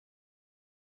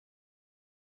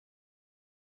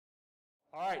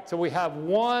All right, so we have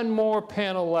one more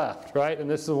panel left, right? And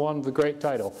this is one with a great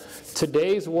title.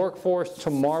 Today's Workforce,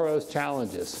 Tomorrow's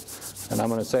Challenges. And I'm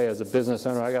going to say, as a business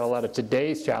owner, I got a lot of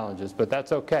today's challenges, but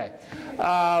that's okay.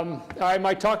 All right,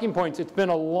 my talking points. It's been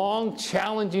a long,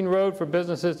 challenging road for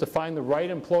businesses to find the right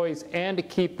employees and to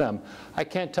keep them. I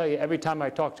can't tell you, every time I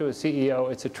talk to a CEO,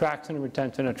 it's attraction and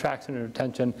retention, attraction and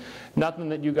retention. Nothing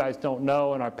that you guys don't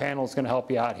know, and our panel is going to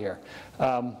help you out here.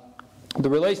 The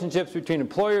relationships between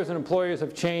employers and employers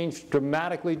have changed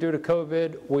dramatically due to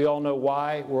COVID. We all know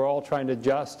why. We're all trying to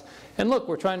adjust. And look,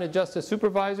 we're trying to adjust as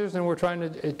supervisors and we're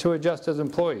trying to adjust as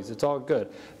employees. It's all good.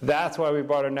 That's why we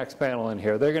brought our next panel in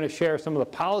here. They're going to share some of the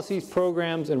policies,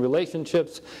 programs, and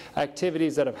relationships,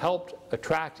 activities that have helped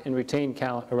attract and retain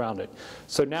talent around it.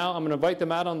 So now I'm going to invite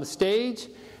them out on the stage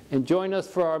and join us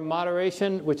for our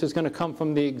moderation, which is going to come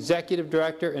from the Executive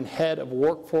Director and Head of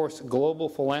Workforce Global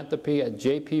Philanthropy at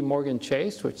JP Morgan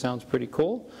Chase, which sounds pretty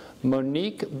cool,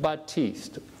 Monique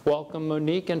Batiste. Welcome,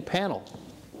 Monique, and panel.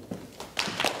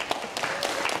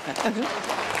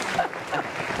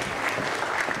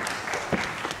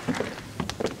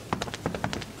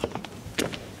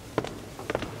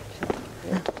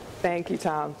 Thank you,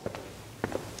 Tom.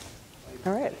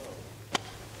 All right,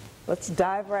 let's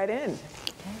dive right in.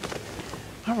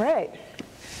 All right.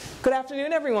 Good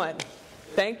afternoon, everyone.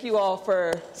 Thank you all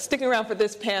for sticking around for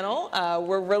this panel.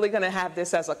 We're really going to have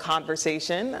this as a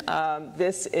conversation.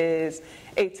 This is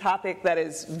a topic that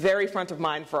is very front of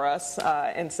mind for us,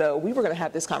 and so we were going to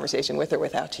have this conversation with or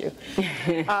without you.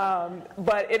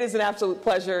 But it is an absolute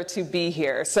pleasure to be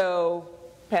here. So,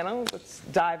 panel, let's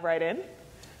dive right in.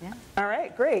 Yeah. All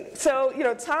right, great. So,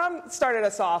 Tom started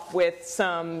us off with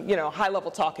some,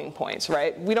 high-level talking points,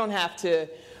 right? We don't have to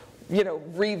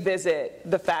revisit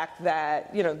the fact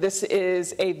that, this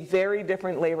is a very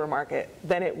different labor market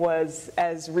than it was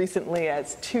as recently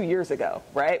as 2 years ago,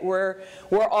 right? We're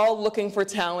all looking for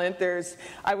talent.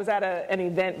 I was at an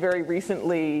event very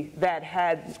recently that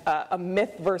had a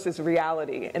myth versus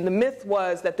reality. And the myth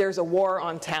was that there's a war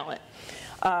on talent.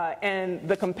 And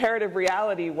the comparative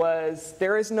reality was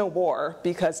there is no war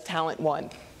because talent won.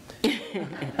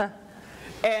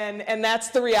 And that's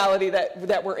the reality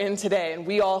that we're in today. And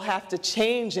we all have to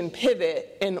change and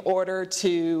pivot in order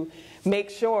to make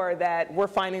sure that we're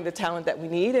finding the talent that we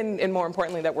need and more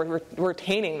importantly, that we're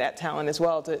retaining that talent as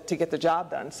well to get the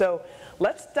job done. So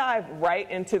let's dive right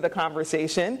into the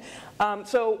conversation.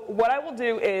 So what I will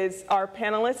do is our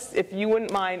panelists, if you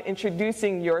wouldn't mind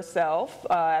introducing yourself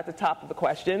at the top of the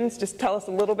questions, just tell us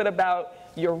a little bit about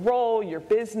your role, your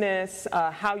business,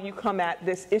 how you come at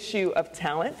this issue of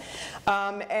talent.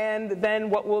 And then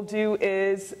what we'll do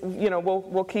is,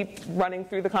 we'll keep running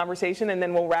through the conversation and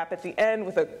then we'll wrap at the end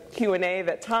with a Q&A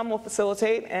that Tom will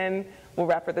facilitate and we'll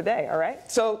wrap for the day, all right?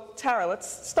 So Tara,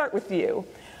 let's start with you.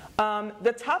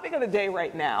 The topic of the day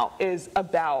right now is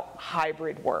about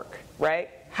hybrid work, right?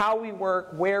 How we work,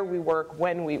 where we work,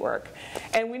 when we work.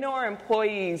 And we know our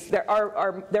employees, their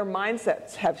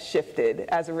mindsets have shifted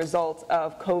as a result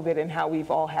of COVID and how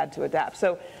we've all had to adapt.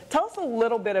 So tell us a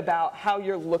little bit about how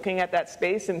you're looking at that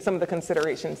space and some of the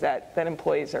considerations that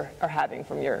employees are having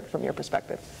from your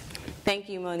perspective. Thank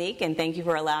you, Monique, and thank you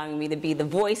for allowing me to be the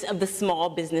voice of the small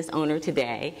business owner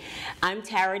today. I'm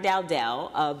Tara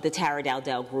Dowdell of the Tara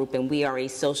Dowdell Group, and we are a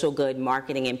social good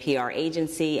marketing and PR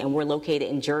agency, and we're located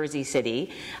in Jersey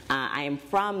City. I am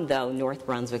from, though, North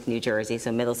Brunswick, New Jersey,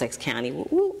 so Middlesex County.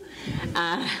 Woo-woo.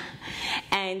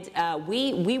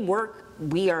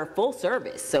 We are full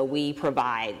service, so we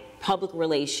provide public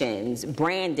relations,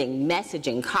 branding,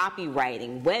 messaging,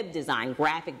 copywriting, web design,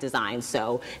 graphic design.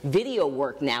 So video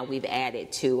work now we've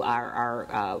added to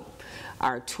our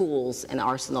tools and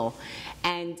arsenal.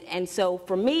 And so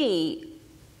for me,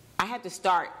 I have to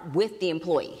start with the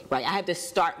employee, right? I have to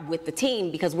start with the team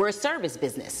because we're a service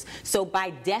business. So by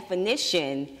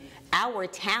definition, our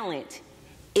talent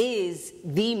is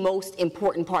the most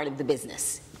important part of the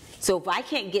business. So if I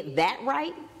can't get that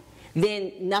right,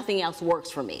 then nothing else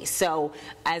works for me. So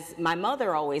as my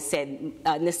mother always said,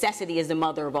 necessity is the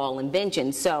mother of all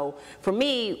invention. So for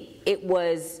me, it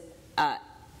was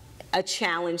a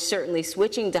challenge, certainly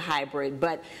switching to hybrid,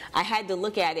 but I had to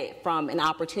look at it from an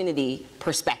opportunity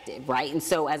perspective, right? And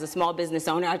so as a small business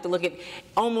owner, I have to look at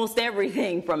almost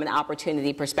everything from an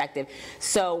opportunity perspective.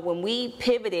 So when we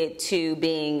pivoted to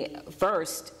being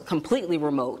first completely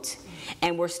remote,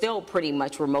 and we're still pretty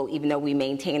much remote even though we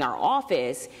maintain our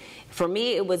office, for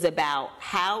me it was about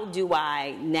how do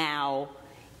I now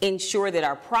ensure that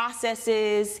our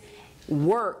processes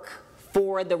work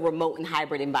for the remote and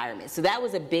hybrid environment. So that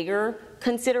was a bigger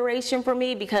consideration for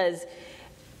me because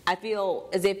I feel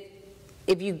as if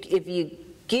you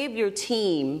give your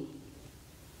team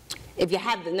if you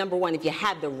have the, number one, if you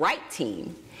have the right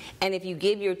team, and if you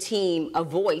give your team a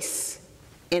voice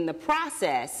in the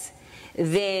process,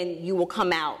 then you will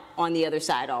come out on the other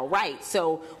side all right.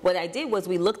 So what I did was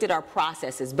we looked at our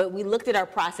processes, but we looked at our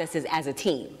processes as a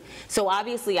team. So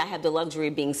obviously I have the luxury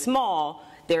of being small.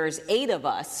 There's 8 of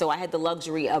us, so I had the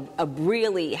luxury of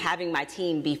really having my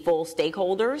team be full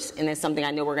stakeholders, and that's something I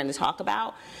know we're going to talk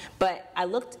about. But I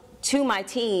looked to my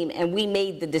team, and we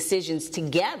made the decisions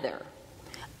together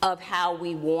of how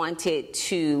we wanted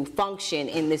to function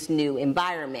in this new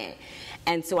environment.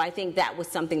 And so I think that was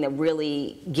something that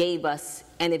really gave us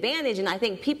an advantage, and I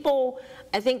think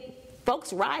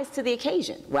folks rise to the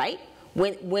occasion, right?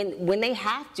 When they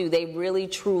have to, they really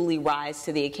truly rise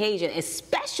to the occasion,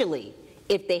 especially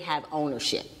if they have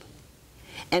ownership.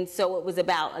 And so it was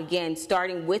about, again,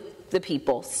 starting with the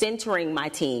people, centering my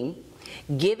team,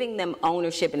 giving them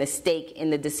ownership and a stake in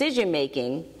the decision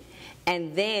making,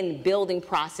 and then building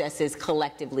processes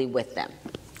collectively with them.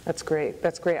 That's great.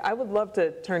 That's great. I would love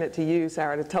to turn it to you,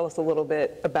 Sarah, to tell us a little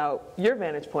bit about your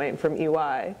vantage point from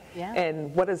EY,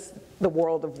 and what does the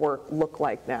world of work look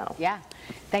like now? Yeah.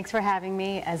 Thanks for having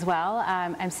me as well.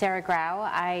 I'm Sarah Grau.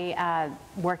 I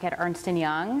work at Ernst &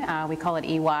 Young. We call it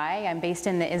EY. I'm based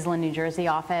in the Iselin, New Jersey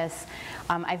office.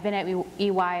 I've been at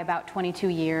EY about 22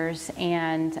 years,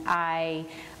 and I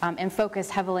am focused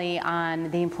heavily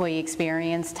on the employee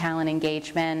experience, talent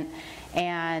engagement,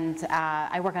 and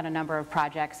I work on a number of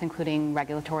projects, including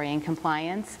regulatory and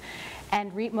compliance.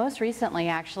 And most recently,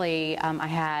 actually, I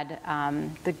had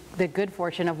the good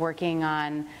fortune of working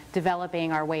on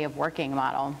developing our way of working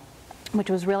model, which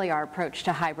was really our approach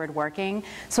to hybrid working.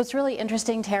 So it's really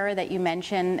interesting, Tara, that you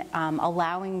mentioned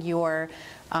allowing your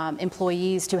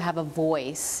employees to have a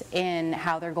voice in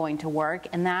how they're going to work,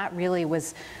 and that really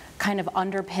was kind of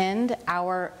underpinned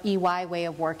our EY way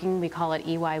of working. We call it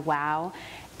EY WOW.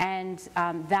 And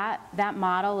that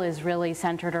model is really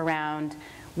centered around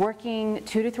working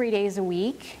 2 to 3 days a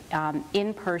week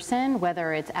in person,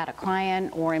 whether it's at a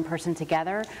client or in person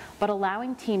together, but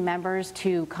allowing team members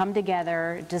to come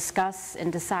together, discuss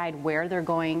and decide where they're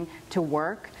going to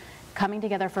work, coming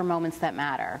together for moments that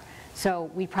matter.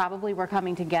 So we probably were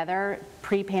coming together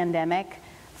pre-pandemic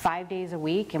 5 days a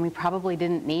week, and we probably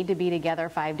didn't need to be together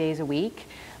 5 days a week.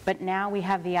 But now we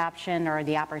have the option or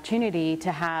the opportunity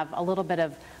to have a little bit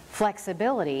of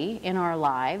flexibility in our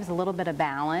lives, a little bit of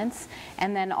balance,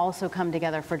 and then also come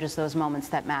together for just those moments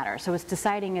that matter. So it's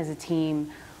deciding as a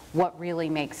team what really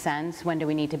makes sense, when do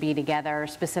we need to be together,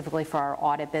 specifically for our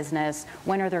audit business,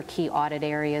 when are there key audit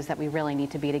areas that we really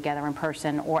need to be together in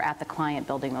person or at the client,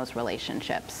 building those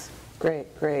relationships.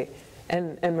 Great, great.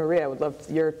 And Maria, I would love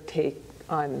your take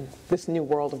on this new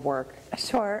world of work.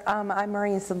 Sure. I'm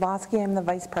Maria Sadlowski. I'm the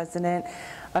Vice President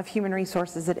of Human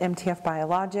Resources at MTF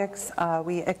Biologics.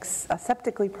 We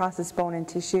aseptically process bone and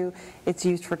tissue. It's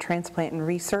used for transplant and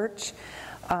research.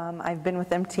 I've been with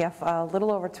MTF a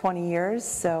little over 20 years,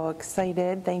 so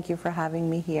excited. Thank you for having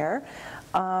me here.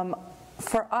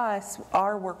 For us,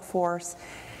 our workforce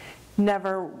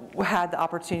never had the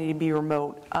opportunity to be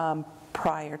remote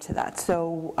prior to that.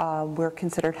 So we're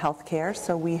considered healthcare,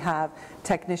 so we have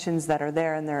technicians that are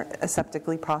there and they're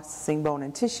aseptically processing bone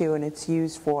and tissue, and it's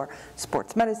used for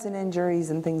sports medicine injuries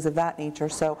and things of that nature.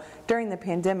 So during the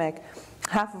pandemic,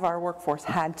 half of our workforce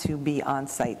had to be on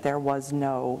site. There was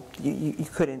no,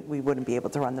 we wouldn't be able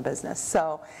to run the business.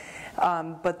 So,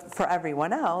 but for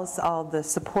everyone else, all the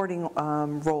supporting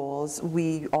roles,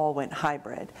 we all went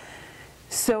hybrid.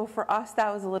 So for us, that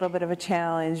was a little bit of a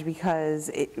challenge because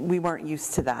we weren't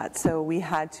used to that. So we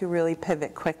had to really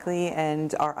pivot quickly,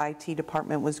 and our IT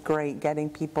department was great, getting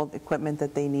people the equipment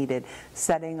that they needed,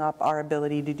 setting up our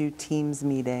ability to do Teams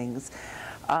meetings.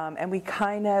 And we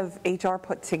kind of, HR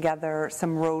put together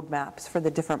some roadmaps for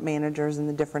the different managers in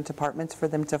the different departments for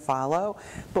them to follow,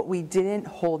 but we didn't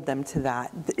hold them to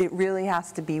that. It really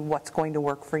has to be what's going to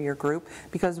work for your group,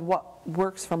 because what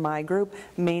works for my group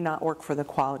may not work for the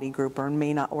quality group, or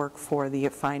may not work for the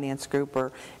finance group,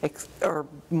 or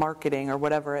marketing, or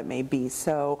whatever it may be.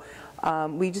 So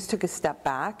we just took a step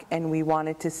back, and we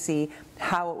wanted to see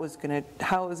how it was going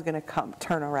to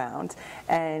turn around.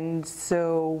 And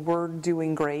so we're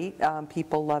doing great.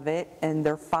 People love it, and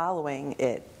they're following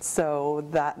it. So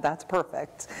that's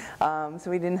perfect. So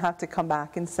we didn't have to come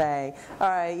back and say, all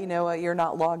right, you know what, you're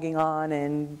not logging on,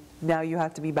 and now you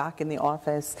have to be back in the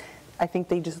office. I think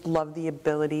they just love the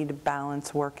ability to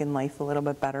balance work and life a little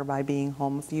bit better by being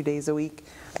home a few days a week.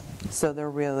 So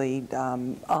they're really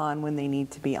on when they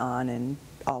need to be on and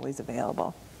always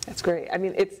available. That's great. I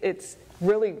mean, it's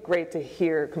really great to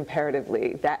hear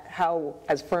comparatively that how,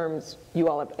 as firms, you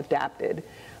all have adapted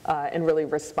and really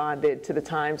responded to the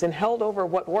times and held over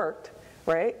what worked,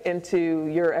 right, into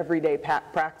your everyday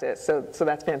practice. So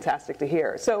that's fantastic to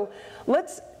hear. So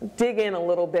let's dig in a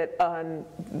little bit on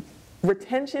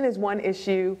retention is one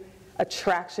issue,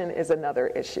 attraction is another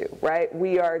issue, right?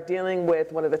 We are dealing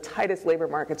with one of the tightest labor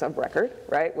markets of record,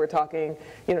 right? We're talking,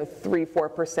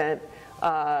 3-4%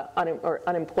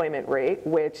 unemployment rate,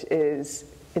 which is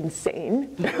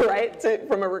insane, right,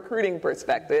 from a recruiting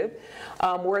perspective.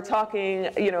 We're talking,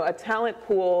 a talent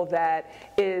pool that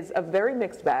is a very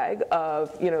mixed bag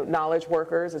of, knowledge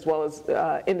workers as well as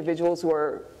individuals who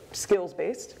are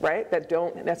skills-based, right, that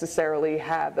don't necessarily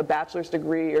have a bachelor's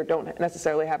degree or don't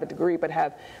necessarily have a degree, but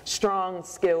have strong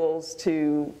skills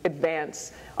to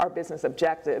advance our business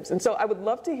objectives. And so I would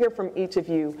love to hear from each of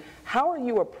you, how are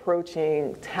you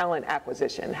approaching talent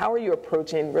acquisition? How are you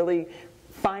approaching really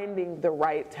finding the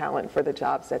right talent for the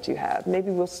jobs that you have?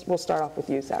 Maybe we'll start off with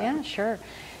you, Sarah. Yeah, sure.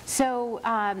 So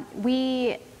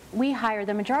we hire,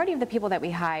 the majority of the people that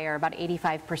we hire, about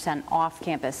 85% off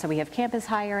campus. So we have campus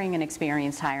hiring and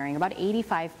experienced hiring. About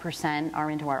 85%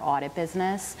 are into our audit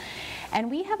business.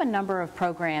 And we have a number of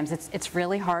programs. It's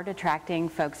really hard attracting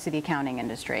folks to the accounting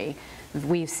industry.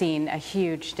 We've seen a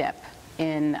huge dip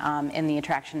in the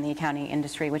attraction in the accounting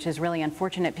industry, which is really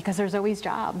unfortunate because there's always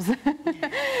jobs.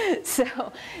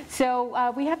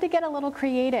 So we have to get a little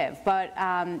creative, but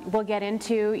we'll get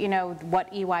into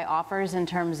what EY offers in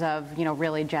terms of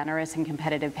really generous and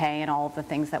competitive pay and all of the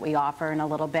things that we offer in a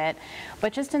little bit.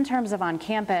 But just in terms of on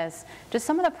campus, just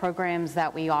some of the programs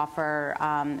that we offer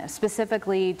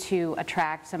specifically to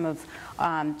attract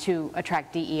to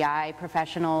attract DEI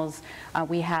professionals.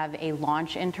 We have a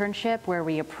launch internship where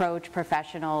we approach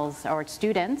professionals or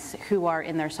students who are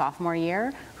in their sophomore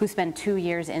year who spend 2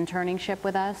 years internship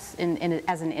with us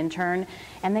as an intern,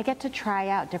 and they get to try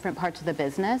out different parts of the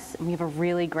business. And we have a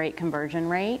really great conversion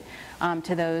rate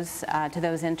to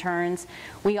those interns.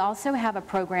 We also have a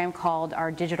program called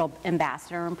our Digital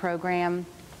Ambassador program.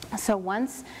 So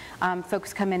once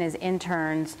folks come in as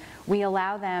interns, we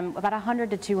allow them about 100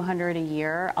 to 200 a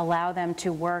year, allow them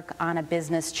to work on a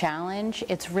business challenge.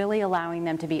 It's really allowing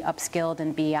them to be upskilled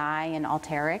in BI and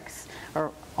Alteryx,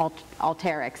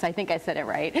 I think I said it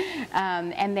right.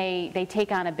 And they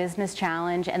take on a business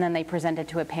challenge and then they present it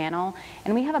to a panel.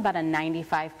 And we have about a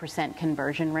 95%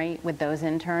 conversion rate with those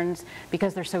interns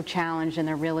because they're so challenged and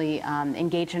they're really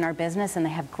engaged in our business and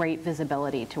they have great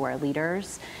visibility to our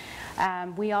leaders.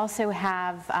 We also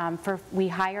have, we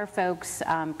hire folks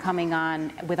coming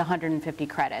on with 150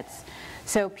 credits.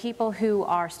 So people who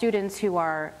are students who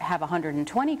have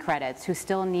 120 credits, who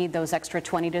still need those extra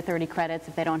 20 to 30 credits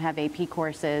if they don't have AP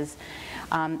courses.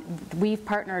 We've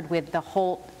partnered with the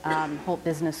Holt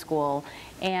Business School,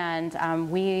 and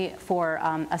for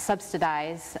a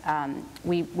subsidized,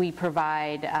 we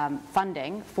provide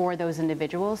funding for those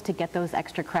individuals to get those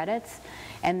extra credits,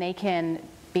 and they can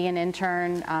be an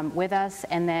intern with us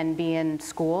and then be in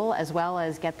school as well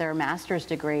as get their master's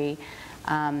degree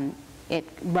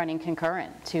running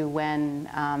concurrent to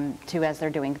as they're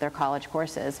doing their college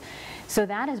courses. So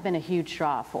that has been a huge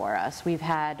draw for us. We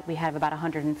have about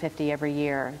 150 every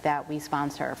year that we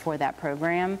sponsor for that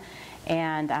program,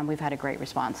 and we've had a great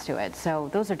response to it. So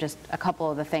those are just a couple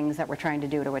of the things that we're trying to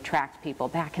do to attract people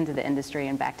back into the industry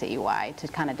and back to EY to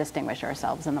kind of distinguish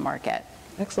ourselves in the market.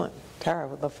 Excellent. Tara, I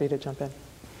would love for you to jump in.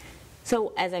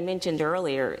 So as I mentioned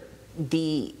earlier,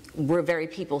 we're very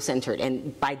people-centered,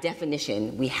 and by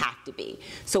definition, we have to be.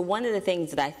 So one of the things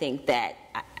that I think that,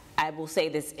 I will say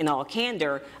this in all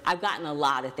candor, I've gotten a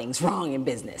lot of things wrong in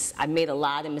business. I've made a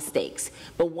lot of mistakes.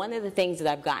 But one of the things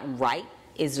that I've gotten right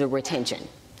is the retention.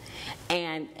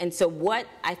 And so what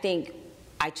I think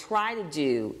I try to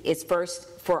do is first,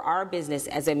 for our business,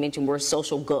 as I mentioned, we're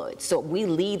social good. So we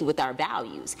lead with our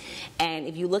values. And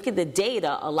if you look at the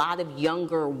data, a lot of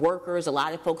younger workers, a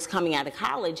lot of folks coming out of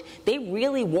college, they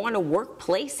really want to work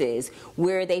places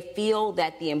where they feel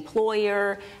that the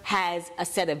employer has a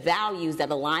set of values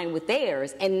that align with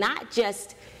theirs, and not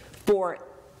just for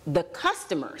the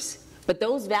customers, but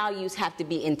those values have to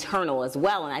be internal as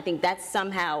well. And I think that's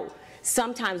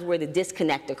sometimes where the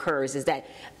disconnect occurs, is that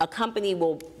a company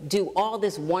will do all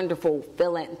this wonderful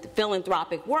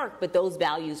philanthropic work, but those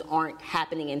values aren't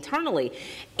happening internally.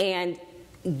 And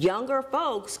younger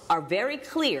folks are very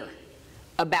clear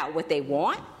about what they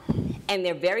want, and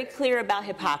they're very clear about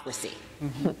hypocrisy.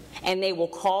 Mm-hmm. And they will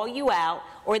call you out,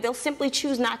 or they'll simply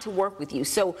choose not to work with you.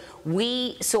 So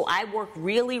I work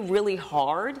really, really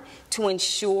hard to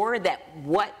ensure that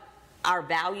what our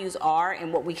values are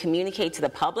and what we communicate to the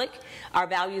public, our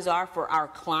values are for our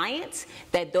clients,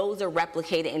 that those are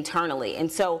replicated internally.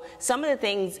 And so some of the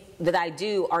things that I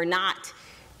do are not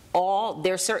all,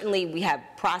 there's certainly, we have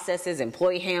processes,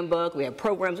 employee handbook, we have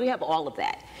programs, we have all of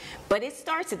that. But it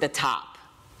starts at the top.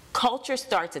 Culture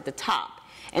starts at the top.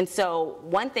 And so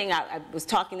one thing, I was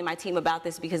talking to my team about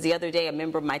this because the other day a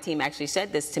member of my team actually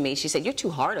said this to me. She said, "You're too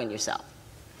hard on yourself."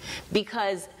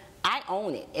 Because I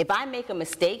own it. If I make a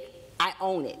mistake, I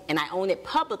own it. And I own it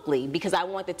publicly because I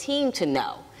want the team to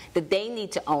know that they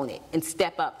need to own it and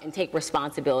step up and take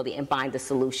responsibility and find the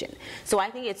solution. So I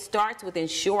think it starts with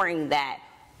ensuring that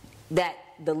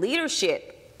the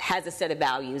leadership has a set of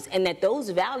values and that those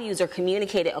values are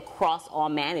communicated across all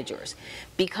managers.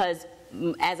 Because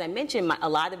as I mentioned, a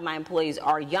lot of my employees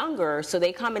are younger, so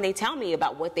they come and they tell me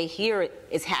about what they hear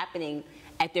is happening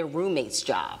at their roommate's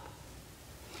job.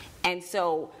 And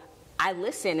so I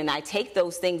listen and I take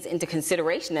those things into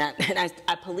consideration, and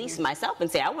I police myself and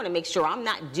say, I want to make sure I'm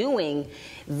not doing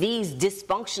these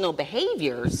dysfunctional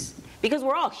behaviors, because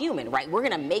we're all human, right? We're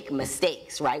going to make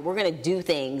mistakes, right? We're going to do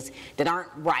things that aren't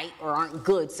right or aren't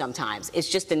good sometimes. It's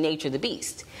just the nature of the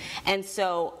beast. And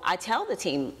so I tell the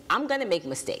team, I'm going to make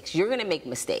mistakes. You're going to make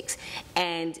mistakes.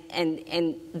 And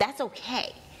that's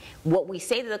okay. What we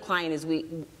say to the client is,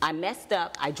 I messed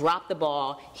up, I dropped the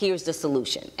ball, here's the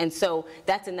solution. And so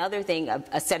that's another thing,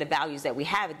 a set of values that we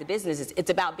have at the business, is it's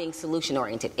about being solution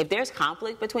oriented. If there's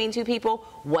conflict between two people,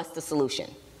 what's the solution?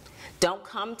 Don't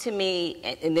come to me,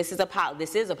 and this is a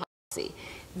policy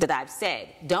that I've said,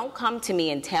 don't come to me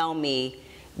and tell me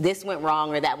this went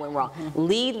wrong or that went wrong. Mm-hmm.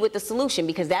 Lead with the solution,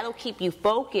 because that'll keep you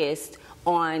focused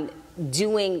on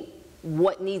doing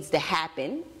what needs to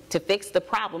happen to fix the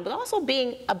problem, but also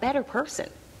being a better person.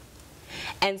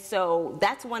 And so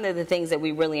that's one of the things that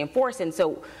we really enforce. And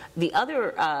so the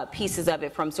other pieces of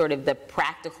it from sort of the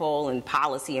practical and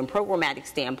policy and programmatic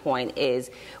standpoint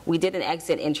is, we did an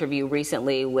exit interview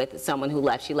recently with someone who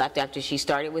left. She left after she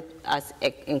started with us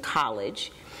in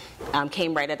college,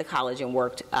 came right out of college and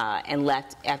worked and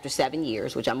left after 7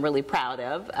 years, which I'm really proud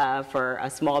of. For a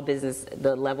small business,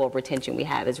 the level of retention we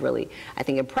have is really, I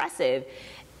think, impressive.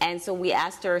 And so we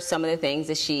asked her some of the things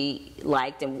that she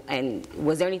liked, and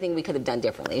was there anything we could have done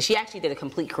differently? And she actually did a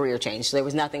complete career change, so there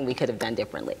was nothing we could have done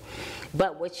differently.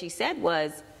 But what she said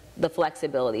was the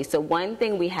flexibility. So one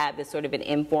thing we have is sort of an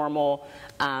informal,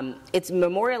 it's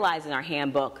memorialized in our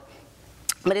handbook,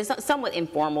 but it's somewhat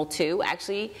informal too,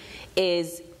 actually,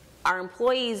 is our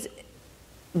employees,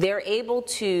 they're able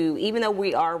to, even though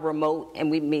we are remote,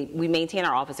 and we maintain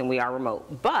our office and we are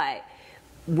remote, but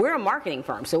we're a marketing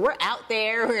firm, so we're out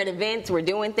there, we're at events, we're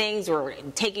doing things, we're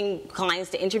taking clients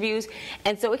to interviews,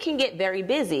 and so it can get very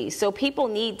busy. So people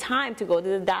need time to go to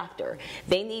the doctor.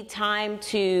 They need time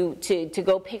to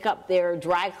go pick up their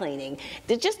dry cleaning.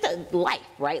 There's just a life,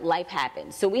 right? Life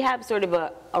happens. So we have sort of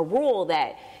a rule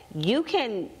that you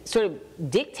can sort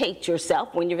of dictate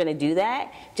yourself when you're going to do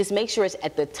that. Just make sure it's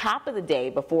at the top of the day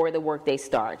before the workday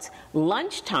starts,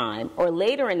 lunchtime or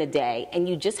later in the day, and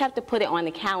you just have to put it on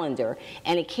the calendar,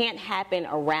 and it can't happen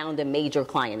around a major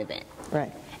client event.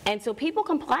 Right. And so people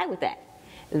comply with that.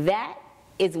 That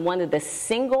is one of the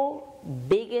single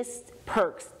biggest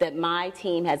perks that my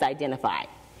team has identified,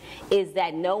 is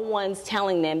that no one's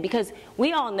telling them, because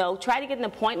we all know, try to get an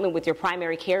appointment with your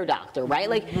primary care doctor, right?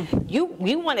 Like,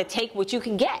 you want to take what you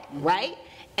can get, right?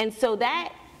 And so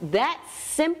that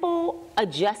simple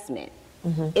adjustment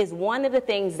is one of the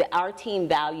things that our team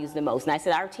values the most. And I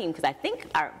said our team because I think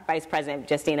our Vice President,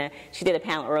 Justina, she did a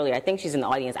panel earlier. I think she's in the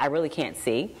audience. I really can't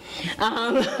see.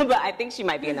 But I think she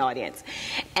might be in the audience.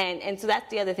 And so that's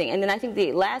the other thing. And then I think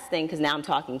the last thing, because now I'm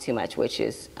talking too much, which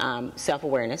is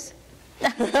self-awareness.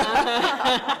 But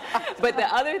the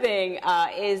other thing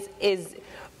is,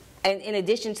 in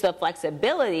addition to the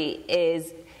flexibility,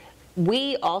 is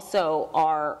we also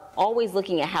are always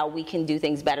looking at how we can do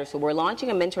things better. So we're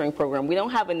launching a mentoring program. We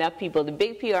don't have enough people. The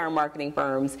big PR and marketing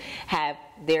firms have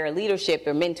their leadership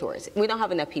or mentors. We don't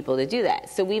have enough people to do that.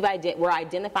 So we're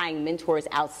identifying mentors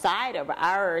outside of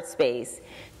our space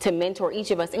to mentor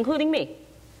each of us, including me.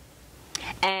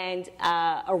 And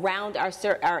around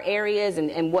our areas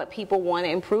and what people want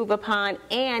to improve upon.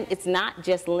 And it's not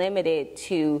just limited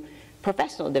to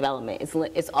professional development.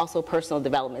 It's also personal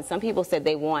development. Some people said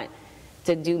they want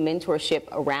to do mentorship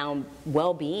around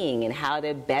well-being and how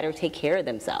to better take care of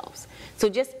themselves. So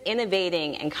just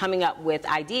innovating and coming up with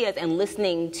ideas and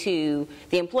listening to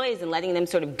the employees and letting them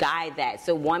sort of guide that.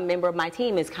 So one member of my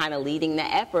team is kind of leading the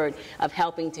effort of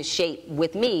helping to shape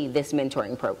with me this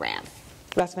mentoring program.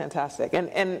 That's fantastic.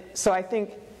 And so I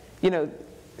think, you know,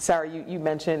 Sarah, you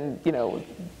mentioned,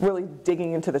 really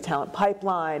digging into the talent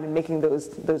pipeline and making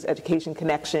those education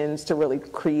connections to really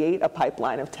create a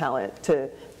pipeline of talent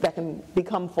that can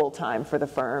become full-time for the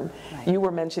firm. Right. You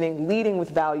were mentioning leading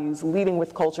with values, leading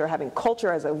with culture, having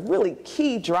culture as a really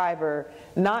key driver,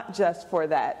 not just for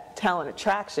that talent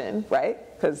attraction, right?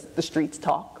 Because the streets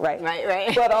talk, right?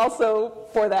 Right. But also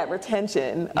for that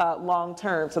retention long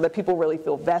term, so that people really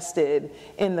feel vested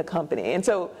in the company. And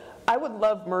so I would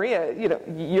love, Maria,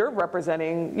 you're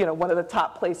representing, one of the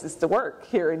top places to work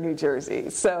here in New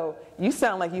Jersey. So you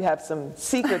sound like you have some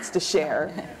secrets to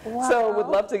share. Wow. So would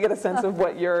love to get a sense of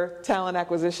what your talent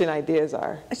acquisition ideas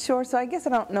are. Sure. So I guess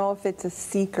I don't know if it's a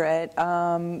secret.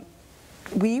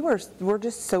 We're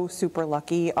just so super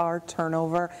lucky. Our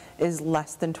turnover is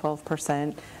less than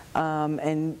 12%,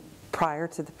 and prior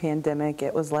to the pandemic,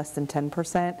 it was less than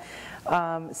 10%.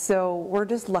 So we're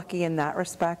just lucky in that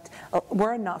respect.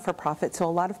 We're a not-for-profit, so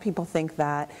a lot of people think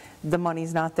that the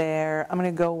money's not there. I'm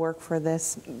going to go work for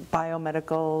this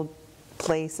biomedical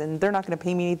place, and they're not going to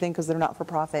pay me anything because they're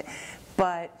not-for-profit.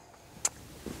 But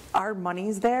our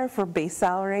money's there for base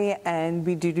salary, and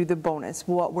we do the bonus.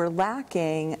 What we're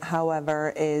lacking,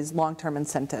 however, is long-term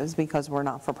incentives because we're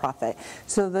not for profit.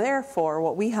 So therefore,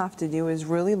 what we have to do is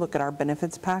really look at our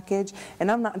benefits package, and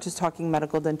I'm not just talking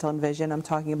medical, dental, and vision. I'm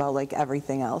talking about like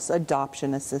everything else,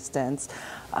 adoption assistance,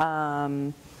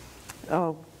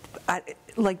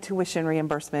 like tuition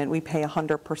reimbursement. We pay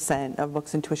 100% of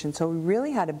books and tuition, so we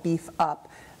really had to beef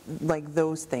up like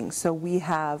those things. So we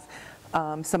have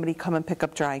somebody come and pick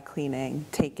up dry cleaning,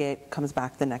 take it, comes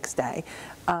back the next day.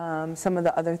 Some of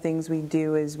the other things we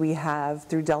do is we have,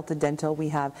 through Delta Dental, we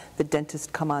have the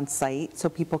dentist come on site so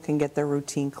people can get their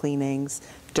routine cleanings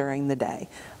during the day.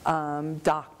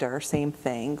 Doctor, same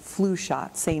thing. Flu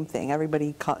shot, same thing.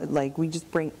 Everybody, we just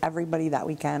bring everybody that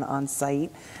we can on site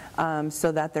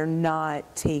so that they're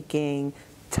not taking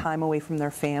time away from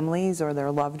their families or their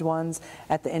loved ones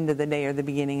at the end of the day or the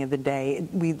beginning of the day.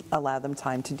 We allow them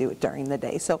time to do it during the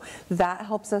day. So that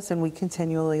helps us, and we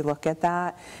continually look at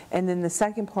that. And then the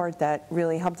second part that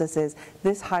really helped us is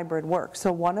this hybrid work.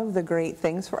 So one of the great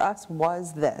things for us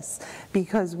was this,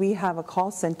 because we have a call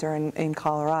center in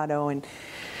Colorado, and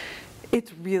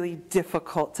it's really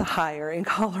difficult to hire in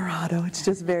Colorado. It's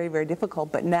just very, very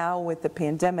difficult. But now with the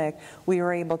pandemic, we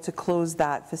were able to close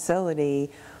that facility,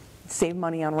 save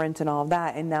money on rent and all of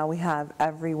that, and now we have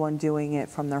everyone doing it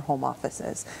from their home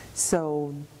offices.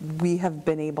 So we have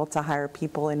been able to hire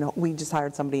people, we just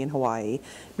hired somebody in Hawaii,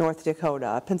 North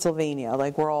Dakota, Pennsylvania,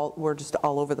 we're just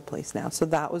all over the place now. So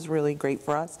that was really great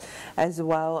for us, as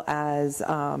well as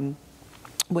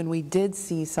when we did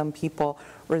see some people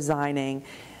resigning.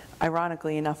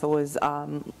 Ironically enough, it was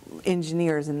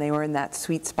engineers, and they were in that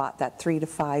sweet spot, that 3 to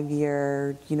 5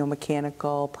 year,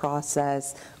 mechanical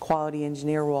process, quality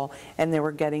engineer role, and they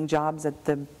were getting jobs at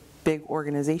the big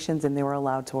organizations, and they were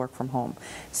allowed to work from home.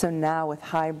 So now with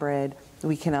hybrid,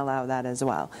 we can allow that as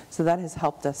well. So that has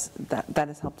helped us. That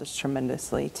has helped us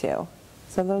tremendously too.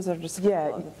 So those are just a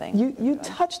couple of the things. You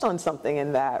touched on something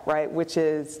in that, right, which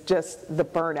is just the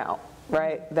burnout,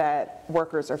 right, that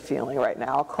workers are feeling right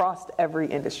now across every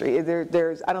industry.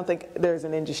 I don't think there's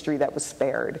an industry that was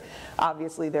spared.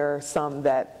 Obviously, there are some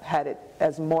that had it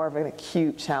as more of an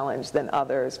acute challenge than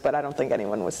others, but I don't think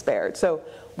anyone was spared. So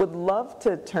would love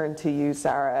to turn to you,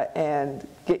 Sarah, and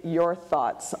get your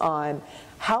thoughts on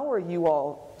how are you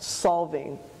all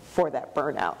solving for that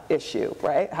burnout issue,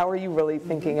 right? How are you really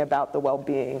thinking about the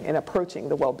well-being and approaching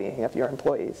the well-being of your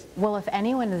employees? Well, if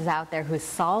anyone is out there who's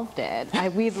solved it,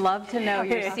 we'd love to know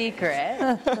your secret.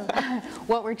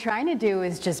 What we're trying to do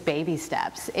is just baby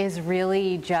steps, is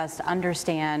really just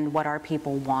understand what our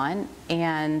people want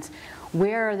and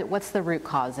what's the root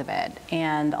cause of it.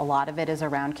 And a lot of it is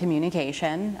around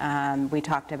communication. We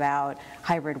talked about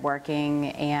hybrid working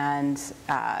and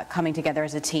coming together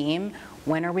as a team.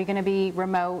 When are we going to be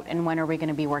remote, and when are we going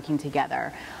to be working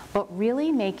together? But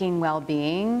really making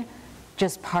well-being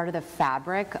just part of the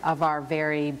fabric of our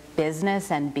very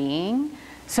business and being.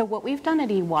 So what we've done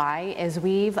at EY is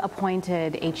we've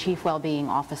appointed a chief well-being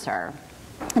officer.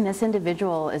 And this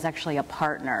individual is actually a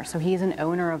partner, so he's an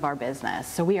owner of our business.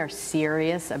 So we are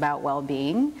serious about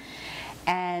well-being.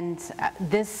 And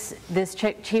this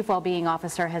chief well-being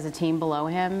officer has a team below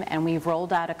him, and we've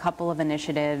rolled out a couple of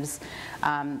initiatives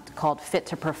called Fit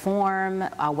to Perform,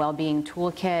 a well-being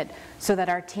toolkit, so that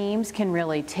our teams can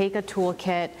really take a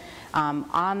toolkit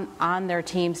on their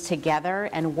teams together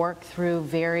and work through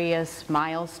various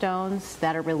milestones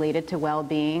that are related to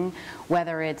well-being,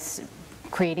 whether it's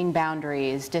creating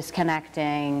boundaries,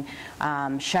 disconnecting,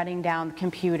 shutting down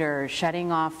computers,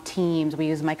 shutting off Teams. We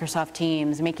use Microsoft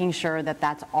Teams, making sure that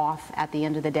that's off at the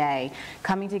end of the day.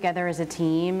 Coming together as a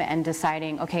team and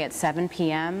deciding, okay, at 7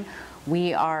 p.m.,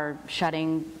 we are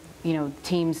shutting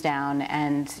Teams down,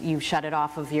 and you shut it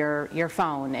off of your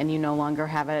phone, and you no longer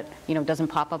have it, doesn't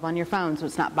pop up on your phone, so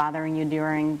it's not bothering you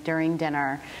during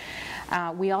dinner.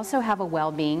 We also have a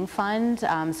well-being fund,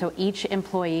 so each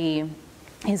employee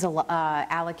is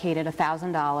allocated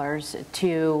 $1,000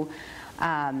 to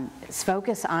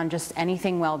focus on just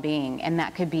anything well-being, and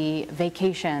that could be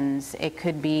vacations, it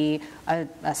could be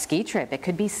a ski trip, it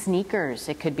could be sneakers,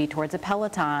 it could be towards a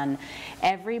Peloton.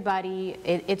 Everybody,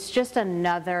 it's just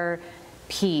another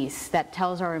piece that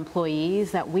tells our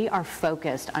employees that we are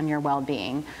focused on your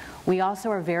well-being. We also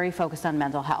are very focused on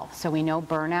mental health. So we know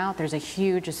burnout, there's a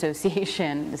huge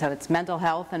association, so it's mental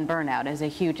health and burnout is a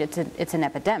huge, it's an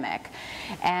epidemic.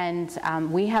 And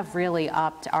we have really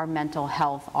upped our mental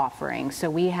health offering. So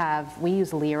we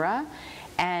use Lyra,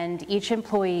 and each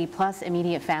employee plus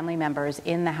immediate family members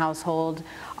in the household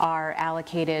are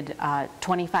allocated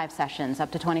 25 sessions,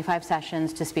 up to 25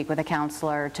 sessions to speak with a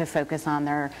counselor to focus on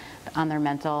their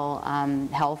mental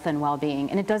health and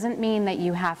well-being. And it doesn't mean that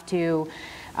you have to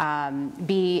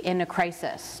be in a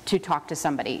crisis to talk to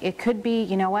somebody. It could be,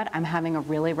 you know what, I'm having a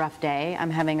really rough day, I'm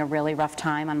having a really rough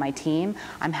time on my team,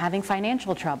 I'm having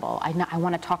financial trouble, I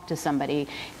want to talk to somebody.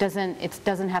 It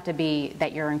doesn't have to be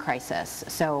that you're in crisis.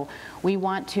 So we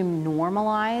want to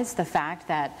normalize the fact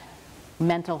that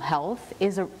mental health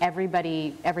is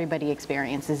everybody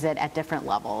experiences it at different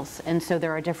levels, and so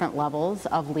there are different levels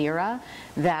of Lyra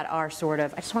that are sort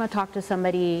of, I just want to talk to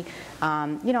somebody,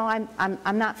 I'm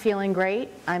not feeling great,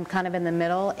 I'm kind of in the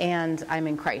middle, and I'm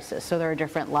in crisis. So there are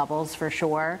different levels for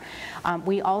sure.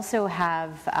 We also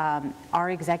have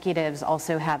our executives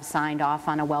also have signed off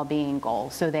on a well-being goal,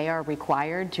 so they are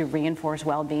required to reinforce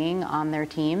well-being on their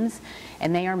teams,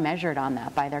 and they are measured on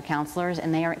that by their counselors,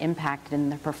 and they are impacted in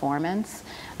their performance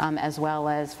as well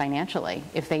as financially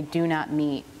if they do not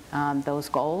meet those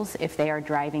goals, if they are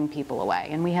driving people away.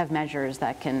 And we have measures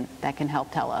that can help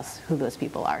tell us who those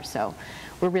people are. So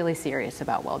we're really serious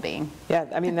about well-being. Yeah,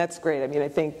 I mean, that's great. I mean, I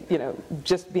think,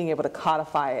 just being able to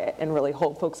codify it and really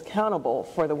hold folks accountable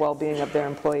for the well-being of their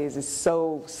employees is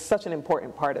such an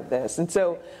important part of this. And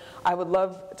so I would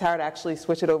love, Tara, to actually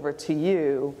switch it over to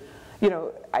you.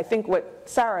 I think what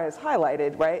Sarah has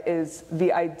highlighted, right, is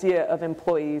the idea of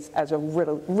employees as a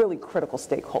really critical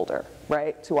stakeholder,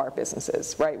 right, to our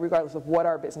businesses, right, regardless of what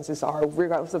our businesses are,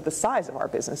 regardless of the size of our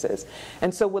businesses.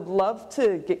 And so would love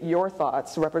to get your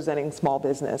thoughts representing small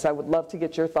business. I would love to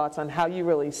get your thoughts on how you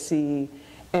really see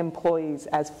employees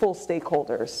as full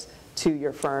stakeholders to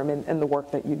your firm and the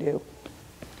work that you do.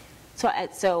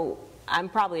 So I'm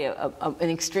probably an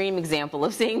extreme example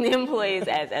of seeing the employees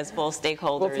as full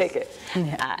stakeholders. We'll take it.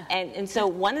 And so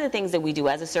one of the things that we do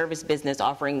as a service business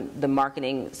offering the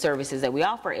marketing services that we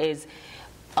offer is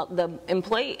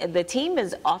the team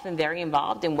is often very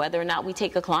involved in whether or not we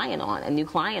take a new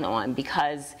client on,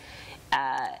 because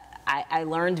I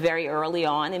learned very early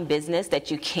on in business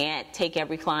that you can't take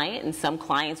every client, and some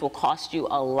clients will cost you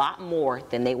a lot more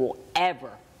than they will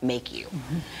ever make you.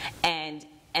 And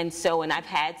I've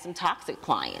had some toxic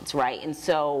clients, right? And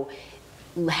so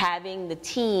having the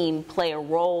team play a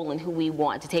role in who we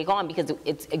want to take on, because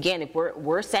it's, again, if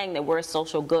we're saying that we're a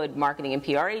social good marketing and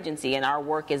PR agency and our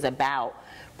work is about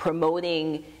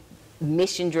promoting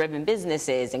mission-driven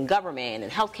businesses and government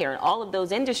and healthcare and all of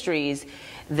those industries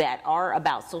that are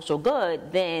about social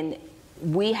good, then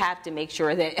we have to make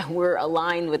sure that we're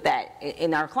aligned with that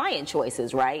in our client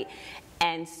choices, right?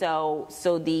 And so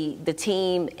the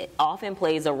team often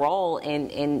plays a role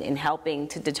in helping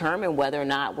to determine whether or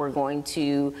not we're going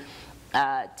to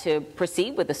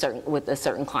proceed with a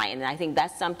certain client. And I think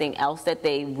that's something else that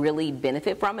they really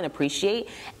benefit from and appreciate.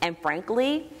 And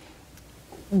frankly,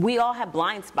 we all have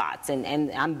blind spots,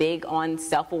 and I'm big on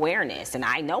self-awareness, and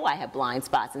I know I have blind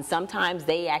spots, and sometimes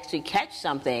they actually catch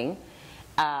something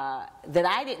that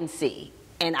I didn't see.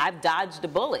 And I've dodged a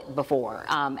bullet before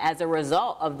as a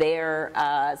result of their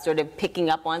sort of picking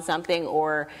up on something,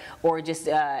 or just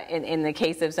in the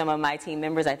case of some of my team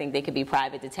members, I think they could be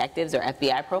private detectives or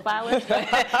FBI profilers.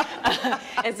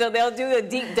 And so they'll do a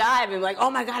deep dive and be like, oh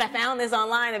my God, I found this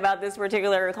online about this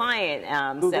particular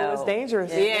client. Google is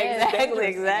dangerous. Yeah,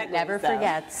 exactly. Never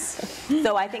forgets.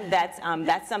 So I think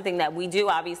that's something that we do.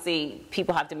 Obviously,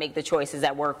 people have to make the choices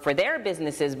that work for their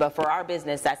businesses, but for our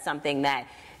business, that's something that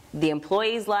the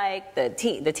employees like, the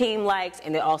team likes,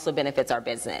 and it also benefits our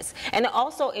business. And it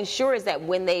also ensures that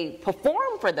when they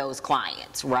perform for those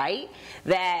clients, right,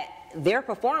 that their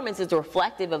performance is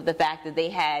reflective of the fact that they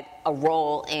had a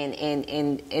role in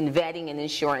vetting and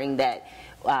ensuring that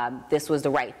this was the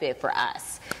right fit for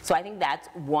us. So I think that's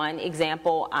one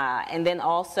example. And then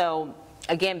also,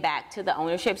 again, back to the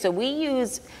ownership. So we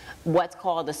use what's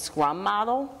called the Scrum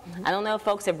model. I don't know if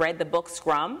folks have read the book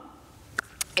Scrum.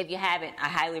 If you haven't, I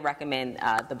highly recommend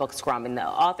the book Scrum, and the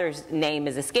author's name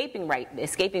is escaping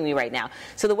me right now.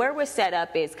 So the way we're set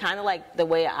up is kind of like the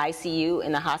way an ICU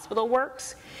in the hospital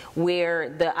works, where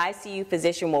the ICU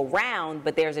physician will round,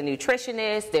 but there's a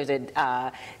nutritionist,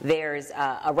 there's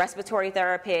a respiratory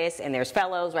therapist, and there's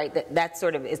fellows, right? That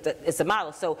sort of is the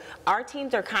model. So our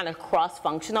teams are kind of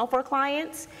cross-functional for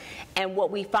clients, and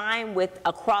what we find with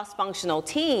a cross-functional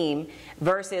team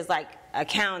versus like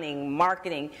accounting,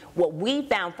 marketing, what we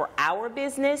found for our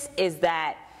business is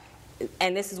that,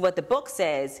 and this is what the book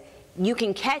says, you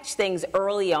can catch things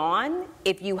early on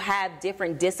if you have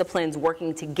different disciplines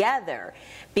working together,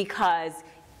 because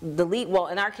well,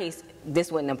 in our case,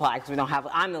 this wouldn't apply because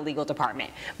I'm the legal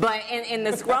department. But in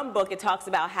the Scrum book, it talks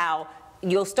about how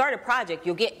you'll start a project,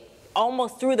 you'll get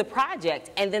almost through the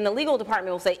project, and then the legal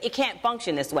department will say, it can't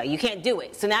function this way, you can't do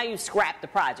it. So now you've scrapped the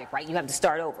project, right? You have to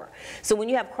start over. So when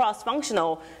you have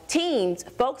cross-functional teams,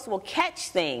 folks will catch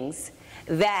things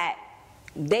that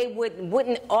they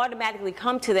wouldn't automatically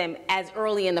come to them as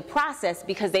early in the process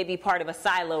because they'd be part of a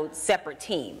siloed separate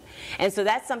team. And so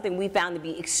that's something we found to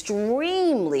be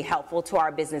extremely helpful to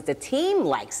our business. The team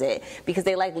likes it because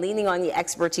they like leaning on the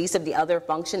expertise of the other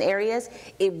function areas.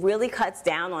 It really cuts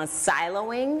down on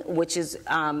siloing, which is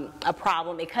a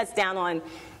problem. It cuts down on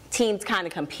teams kind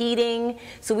of competing.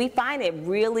 So we find it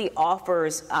really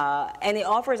offers, and it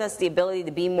offers us the ability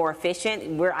to be more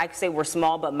efficient. I say we're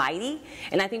small but mighty,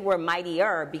 and I think we're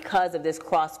mightier because of this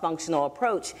cross-functional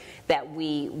approach that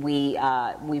we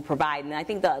provide. And I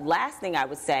think the last thing I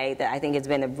would say that I think has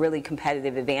been a really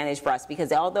competitive advantage for us,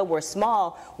 because although we're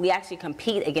small, we actually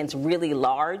compete against really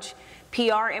large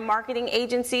PR and marketing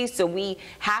agencies, so we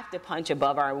have to punch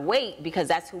above our weight because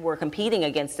that's who we're competing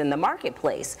against in the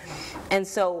marketplace. And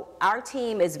so our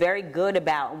team is very good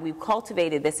about, and we've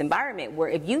cultivated this environment where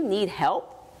if you need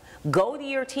help, go to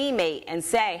your teammate and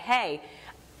say, hey,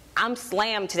 I'm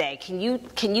slammed today, can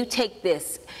you take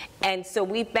this? And so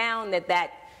we found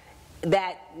that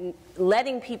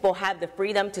letting people have the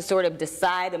freedom to sort of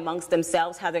decide amongst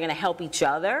themselves how they're going to help each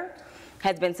other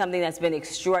has been something that's been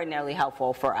extraordinarily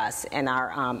helpful for us in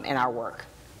our work.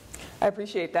 I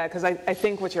appreciate that, because I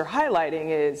think what you're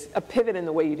highlighting is a pivot in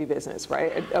the way you do business,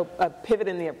 right? A pivot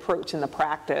in the approach and the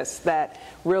practice that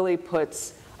really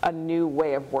puts a new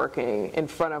way of working in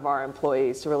front of our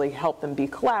employees to really help them be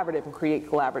collaborative and create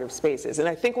collaborative spaces. And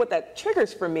I think what that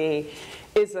triggers for me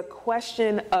is a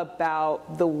question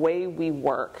about the way we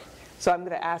work. So I'm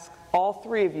going to ask all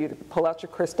three of you to pull out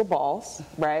your crystal balls,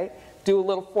 right? Do a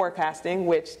little forecasting,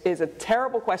 which is a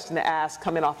terrible question to ask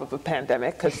coming off of a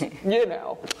pandemic, because,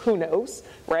 who knows,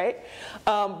 right?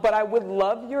 But I would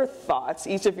love your thoughts,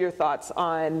 each of your thoughts,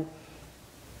 on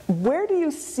where do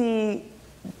you see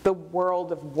the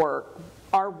world of work,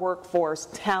 our workforce,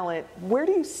 talent, where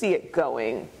do you see it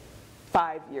going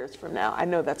 5 years from now? I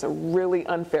know that's a really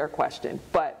unfair question,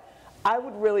 but I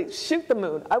would really, shoot the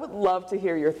moon, I would love to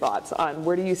hear your thoughts on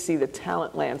where do you see the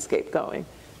talent landscape going?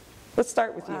 Let's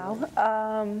start with you.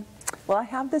 Well, I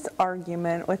have this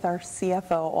argument with our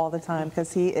CFO all the time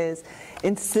because he is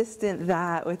insistent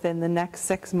that within the next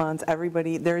 6 months,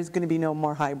 there is going to be no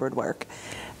more hybrid work.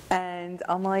 And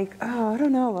I'm like, I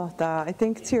don't know about that. I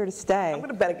think it's here to stay. I'm going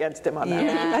to bet against him on that.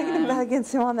 Yeah. I'm going to bet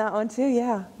against him on that one too.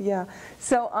 Yeah.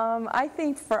 So I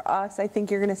think for us, I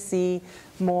think you're going to see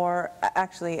more,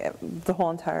 actually the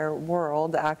whole entire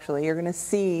world, actually, you're going to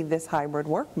see this hybrid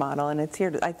work model, and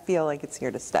I feel like it's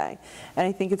here to stay. And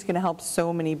I think it's going to help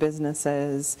so many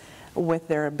businesses with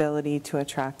their ability to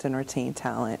attract and retain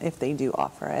talent if they do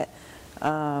offer it.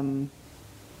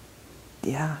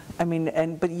 Yeah, I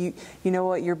mean, but you know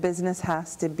what, your business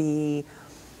has to be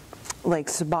like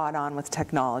spot on with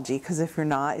technology, because if you're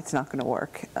not, it's not going to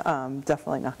work.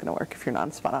 Definitely not going to work if you're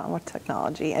not spot on with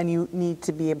technology. And you need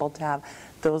to be able to have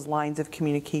those lines of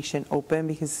communication open,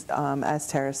 because as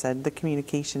Tara said, the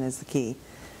communication is the key.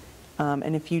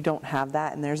 And if you don't have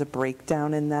that and there's a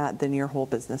breakdown in that, then your whole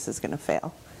business is going to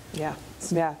fail. Yeah,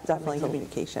 Definitely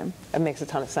communication. That makes a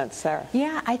ton of sense. Sarah?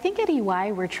 Yeah, I think at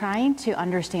EY we're trying to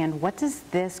understand, what does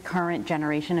this current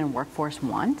generation and workforce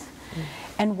want?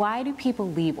 And why do people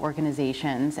leave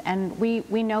organizations? And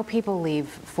we know people leave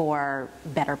for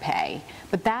better pay,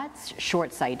 but that's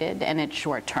short-sighted and it's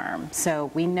short-term. So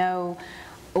we know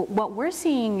what we're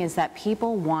seeing is that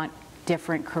people want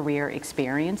different career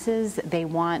experiences. They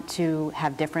want to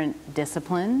have different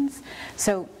disciplines.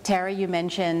 So Tara, you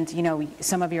mentioned, you know,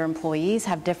 some of your employees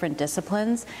have different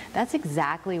disciplines. That's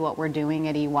exactly what we're doing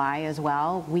at EY as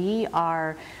well. We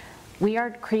are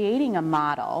creating a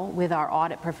model with our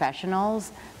audit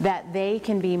professionals that they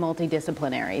can be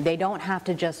multidisciplinary. They don't have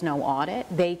to just know audit.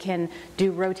 They can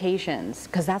do rotations,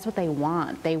 because that's what they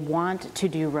want. They want to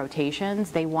do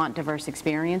rotations. They want diverse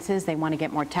experiences. They want to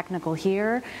get more technical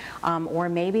here, or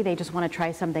maybe they just want to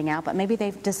try something out, but maybe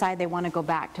they decide they want to go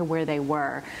back to where they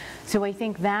were. So I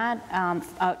think that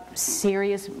a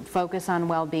serious focus on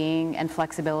well-being and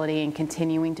flexibility and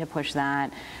continuing to push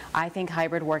that. I think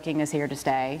hybrid working is here to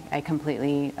stay. I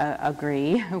completely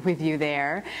agree with you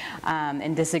there,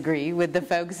 and disagree with the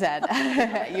folks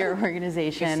at your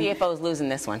organization. Your CFO's losing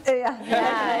this one. Yeah.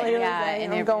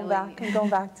 And I'm going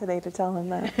back today to tell him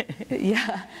that.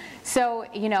 Yeah. So,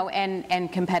 you know, and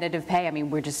competitive pay, I mean,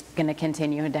 we're just going to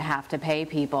continue to have to pay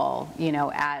people, you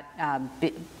know, at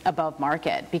above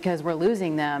market, because we're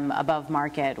losing them above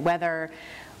market, whether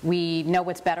we know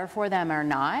what's better for them or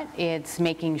not. It's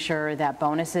making sure that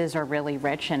bonuses are really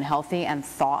rich and healthy and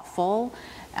thoughtful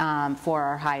for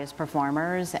our highest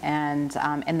performers, and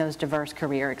those diverse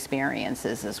career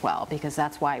experiences as well, because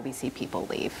that's why we see people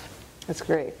leave. That's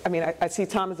great. I mean, I see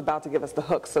Tom is about to give us the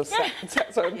hook, so,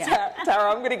 Yeah.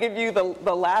 Tara, I'm going to give you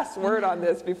the last word on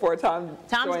this before Tom's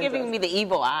giving me the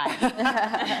evil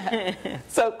eye.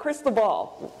 So, crystal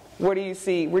ball, where do you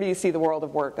see the world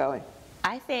of work going?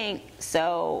 I think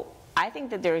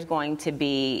that there's going to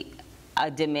be a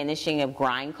diminishing of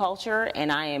grind culture,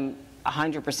 and I am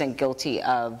 100% guilty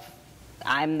of.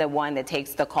 I'm the one that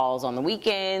takes the calls on the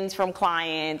weekends from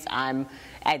clients. I'm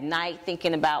at night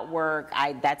thinking about work.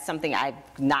 That's something I've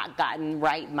not gotten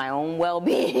right in my own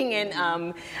well-being,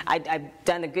 and I've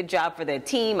done a good job for the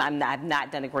team. I've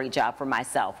not done a great job for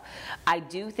myself. I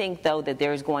do think, though, that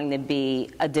there's going to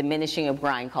be a diminishing of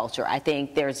grind culture. I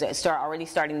think there's already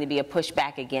starting to be a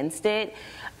pushback against it,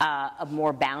 of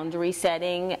more boundary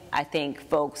setting. I think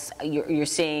folks, you're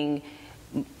seeing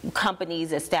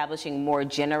companies establishing more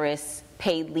generous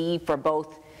paid leave for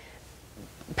both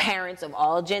parents of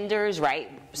all genders, right?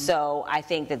 So I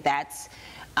think that that's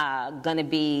there's going to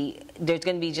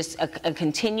be just a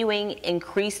continuing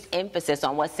increased emphasis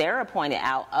on what Sarah pointed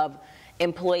out of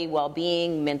employee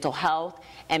well-being, mental health,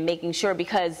 and making sure,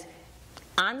 because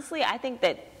honestly, I think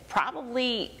that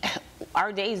probably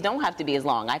our days don't have to be as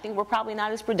long. I think we're probably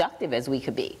not as productive as we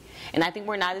could be. And I think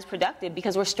we're not as productive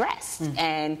because we're stressed,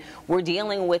 and we're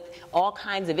dealing with all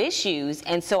kinds of issues.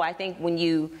 And so I think when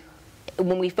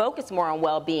we focus more on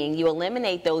well-being, you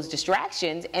eliminate those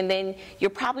distractions, and then you're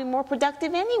probably more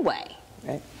productive anyway.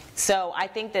 Right. So I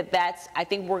think I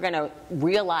think we're going to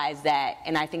realize that,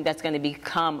 and I think that's going to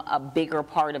become a bigger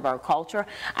part of our culture.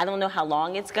 I don't know how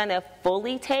long it's going to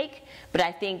fully take, but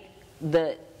I think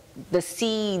the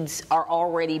seeds are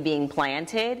already being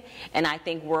planted, and I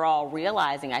think we're all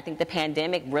realizing. I think the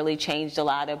pandemic really changed a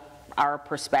lot of our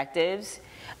perspectives.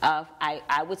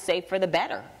 I would say for the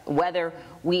better. Whether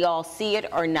we all see it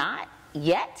or not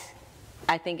yet,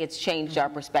 I think it's changed our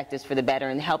perspectives for the better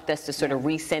and helped us to sort of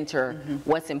recenter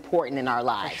what's important in our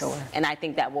lives. For sure. And I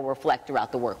think that will reflect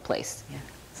throughout the workplace. Yeah.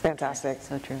 Fantastic.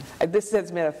 So true. This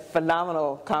has been a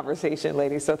phenomenal conversation,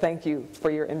 ladies, so thank you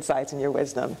for your insights and your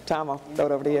wisdom. Tom, I'll throw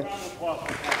it over to you.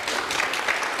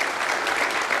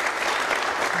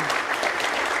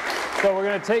 So we're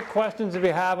going to take questions if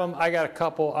you have them. I got a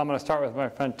couple. I'm going to start with my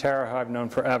friend Tara, who I've known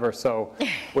forever, so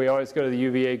we always go to the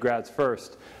UVA grads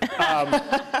first.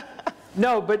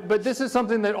 No, but this is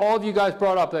something that all of you guys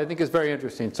brought up that I think is very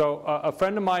interesting. So a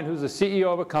friend of mine who's the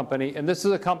CEO of a company, and this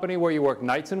is a company where you work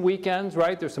nights and weekends,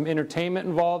 right? There's some entertainment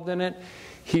involved in it.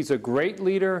 He's a great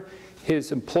leader.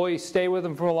 His employees stay with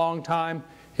him for a long time.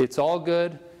 It's all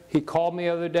good. He called me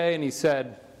the other day and he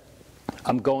said,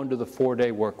 I'm going to the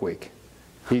 4-day work week.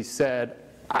 He said,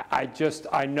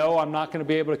 I know I'm not going to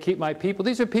be able to keep my people.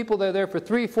 These are people that are there for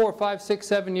 3, 4, 5, 6,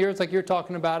 7 years, like you're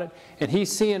talking about it, and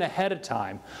he's seeing ahead of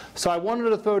time. So I wanted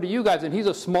to throw to you guys, and he's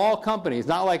a small company. It's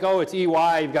not like, oh, it's EY,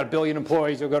 you've got 1 billion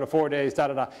employees, you'll go to 4 days,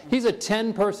 da-da-da. He's a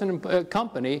 10-person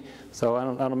company, so I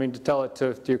don't mean to tell it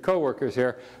to your coworkers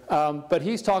here, but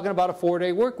he's talking about a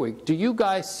 4-day work week. Do you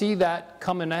guys see that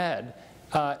coming ahead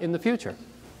in the future?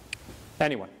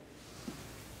 Anyone?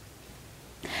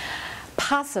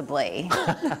 Possibly.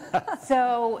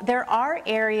 So there are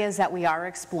areas that we are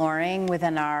exploring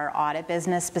within our audit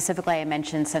business. Specifically, I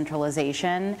mentioned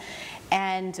centralization.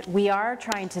 And we are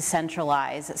trying to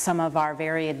centralize some of our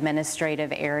very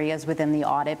administrative areas within the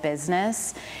audit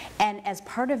business. And as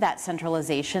part of that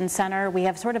centralization center, we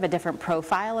have sort of a different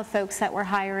profile of folks that we're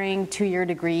hiring, 2-year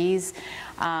degrees.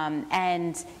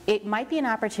 And it might be an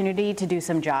opportunity to do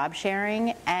some job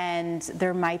sharing, and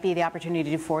there might be the opportunity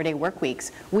to do 4-day work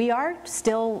weeks. We are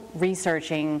still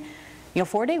researching,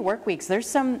 4-day work weeks. There's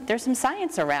some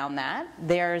science around that.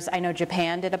 I know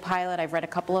Japan did a pilot. I've read a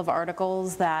couple of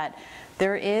articles that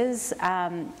there is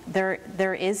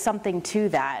something to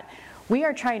that. We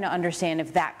are trying to understand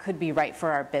if that could be right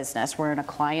for our business. We're in a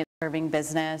client-serving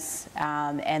business,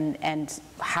 and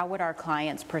how would our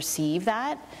clients perceive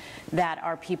that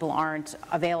our people aren't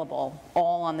available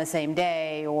all on the same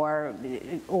day or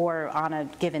on a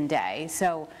given day.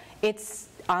 So it's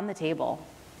on the table.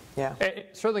 Yeah.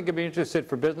 It certainly could be interesting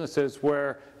for businesses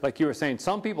where, like you were saying,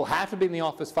 some people have to be in the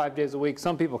office 5 days a week,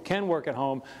 some people can work at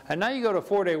home, and now you go to a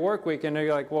 4-day work week and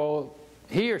you're like, well,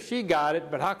 he or she got it,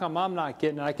 but how come I'm not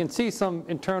getting it? I can see some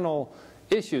internal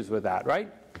issues with that, right?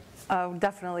 Oh,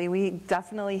 definitely. We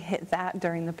definitely hit that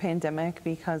during the pandemic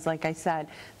because, like I said,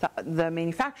 the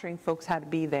manufacturing folks had to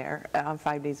be there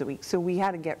 5 days a week. So we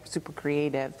had to get super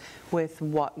creative with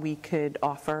what we could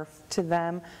offer to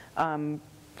them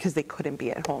because they couldn't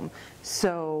be at home.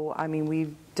 So, I mean,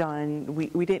 we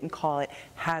didn't call it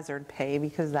hazard pay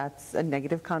because that's a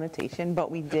negative connotation, but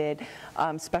we did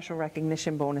special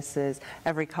recognition bonuses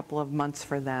every couple of months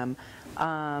for them.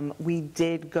 We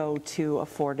did go to a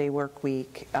 4-day work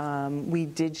week. We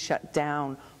did shut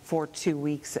down for 2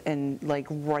 weeks, and like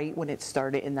right when it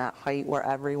started in that height where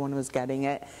everyone was getting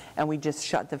it, and we just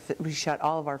shut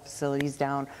all of our facilities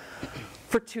down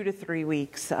for 2 to 3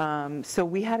 weeks. So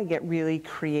we had to get really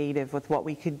creative with what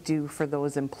we could do for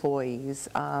those employees,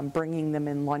 bringing them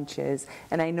in lunches.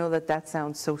 And I know that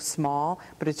sounds so small,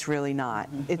 but it's really not.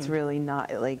 It's really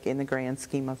not, like, in the grand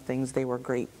scheme of things. They were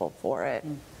grateful for it.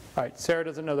 All right, Sarah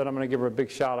doesn't know that I'm going to give her a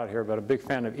big shout out here, but a big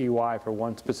fan of EY for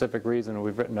one specific reason, and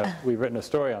we've written a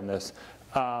story on this.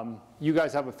 You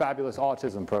guys have a fabulous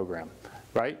autism program,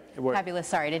 right? Fabulous,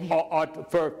 sorry, I didn't hear.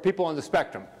 For people on the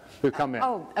spectrum who come in.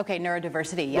 Oh, okay,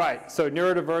 neurodiversity, yes. Right, so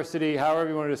neurodiversity, however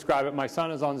you want to describe it. My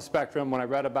son is on the spectrum. When I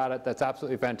read about it, that's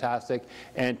absolutely fantastic.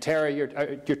 And Terry,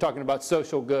 you're talking about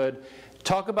social good.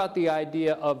 Talk about the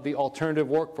idea of the alternative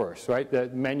workforce, right? The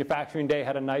Manufacturing Day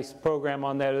had a nice program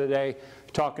on there today,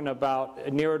 talking about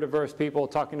neurodiverse people,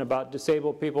 talking about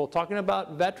disabled people, talking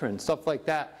about veterans, stuff like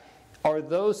that. Are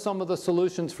those some of the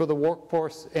solutions for the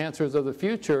workforce answers of the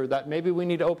future that maybe we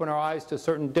need to open our eyes to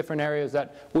certain different areas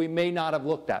that we may not have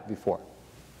looked at before?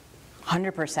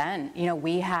 100%.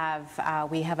 We have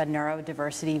a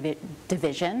neurodiversity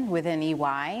division within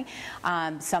EY.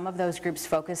 Some of those groups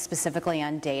focus specifically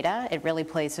on data. It really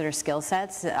plays to their skill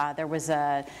sets. There was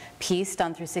a piece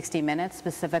done through 60 Minutes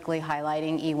specifically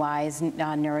highlighting EY's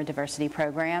neurodiversity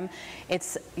program.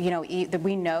 It's,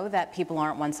 we know that people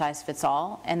aren't one size fits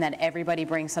all and that everybody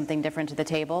brings something different to the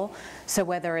table. So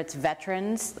whether it's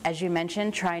veterans, as you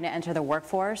mentioned, trying to enter the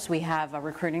workforce, we have a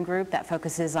recruiting group that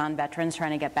focuses on veterans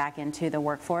trying to get back into the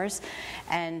workforce,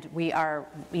 and we are,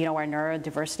 our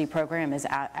neurodiversity program is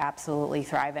absolutely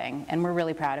thriving, and we're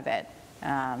really proud of it.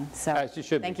 So as you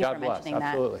should be. Thank you for mentioning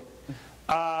that. Absolutely.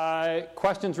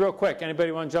 Questions real quick.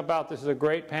 Anybody want to jump out? This is a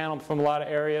great panel from a lot of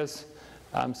areas.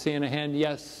 I'm seeing a hand.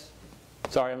 Yes.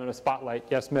 Sorry, I'm in a spotlight.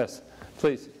 Yes, miss.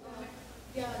 Please.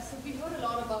 Yeah, so we heard a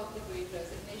lot about the Great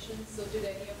Resignation. So did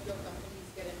any of your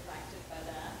companies get impacted by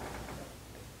that?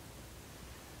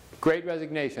 Great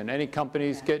Resignation. Any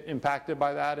companies get impacted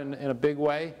by that in a big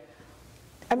way?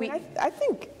 I mean,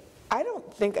 I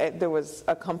don't think there was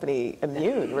a company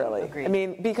immune, really. Agreed. I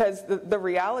mean, because the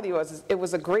reality was it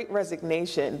was a great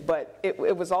resignation, but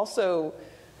it was also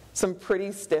some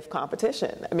pretty stiff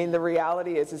competition. I mean, the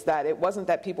reality is that it wasn't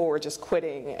that people were just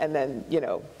quitting and then,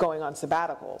 going on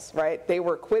sabbaticals, right? They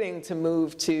were quitting to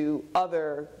move to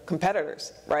other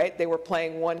competitors, right? They were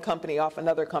playing one company off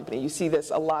another company. You see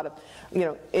this a lot of,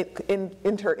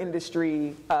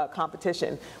 inter-industry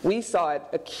competition. We saw it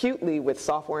acutely with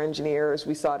software engineers.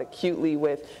 We saw it acutely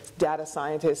with data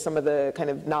scientists, some of the kind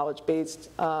of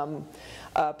knowledge-based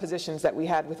positions that we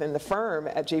had within the firm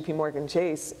at JP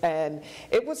Chase, and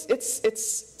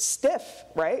it's stiff,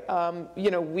 right?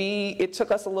 It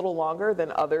took us a little longer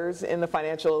than others in the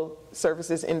financial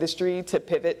services industry to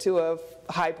pivot to a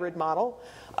hybrid model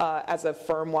as a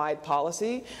firm-wide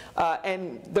policy,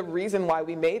 and the reason why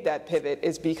we made that pivot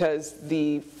is because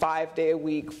the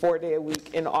 5-day-a-week,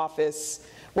 4-day-a-week in office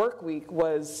work week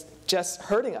was just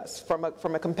hurting us from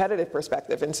a competitive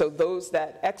perspective. And so those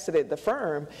that exited the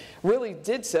firm really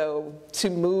did so to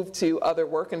move to other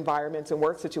work environments and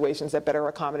work situations that better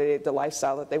accommodated the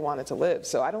lifestyle that they wanted to live.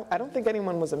 So I don't think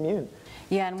anyone was immune.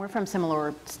 Yeah, and we're from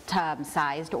similar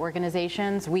sized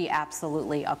organizations. We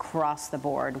absolutely, across the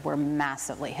board, were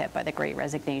massively hit by the Great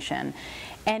Resignation.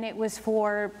 And it was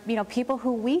for, people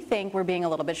who we think were being a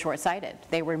little bit short-sighted.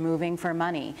 They were moving for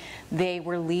money. They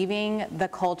were leaving the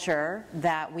culture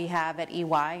that we have at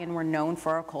EY, and we're known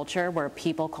for our culture. We're a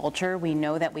people culture. We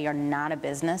know that we are not a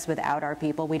business without our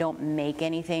people. We don't make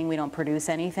anything. We don't produce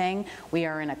anything. We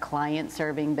are in a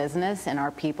client-serving business, and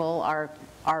our people are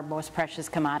our most precious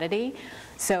commodity.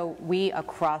 So we,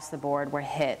 across the board, were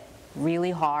hit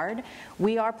really hard.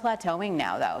 We are plateauing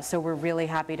now, though, so we're really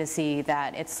happy to see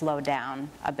that it's slowed down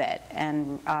a bit,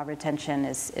 and retention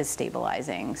is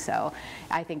stabilizing. So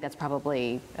I think that's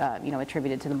probably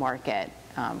attributed to the market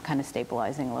kind of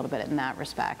stabilizing a little bit in that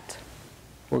respect.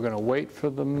 We're going to wait for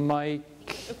the mic.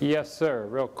 Yes, sir,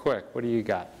 real quick. What do you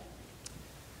got?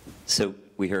 So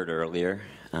we heard earlier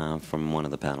from one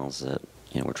of the panels that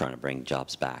we're trying to bring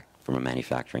jobs back from a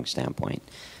manufacturing standpoint.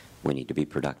 We need to be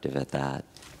productive at that.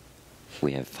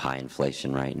 We have high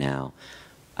inflation right now.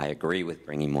 I agree with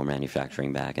bringing more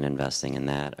manufacturing back and investing in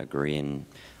that. Agree in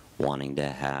wanting to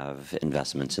have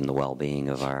investments in the well-being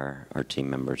of our team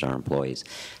members, our employees.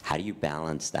 How do you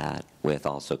balance that with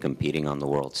also competing on the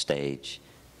world stage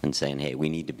and saying, hey, we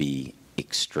need to be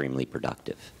extremely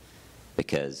productive?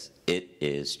 Because it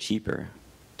is cheaper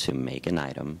to make an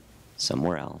item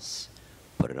somewhere else,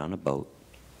 put it on a boat,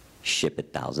 ship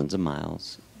it thousands of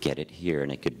miles, get it here,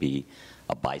 and it could be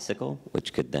a bicycle,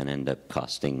 which could then end up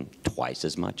costing twice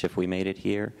as much if we made it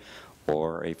here,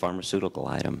 or a pharmaceutical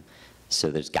item.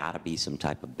 So there's got to be some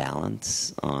type of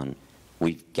balance on,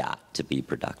 we've got to be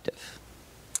productive.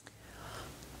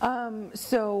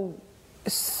 So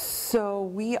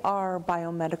we are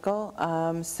biomedical,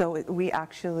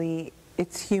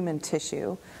 it's human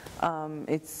tissue.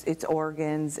 It's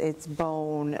organs, it's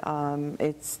bone,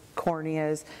 it's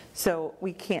corneas, so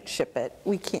we can't ship it.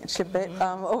 We can't ship it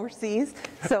overseas,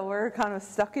 so we're kind of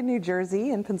stuck in New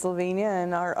Jersey and Pennsylvania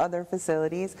and our other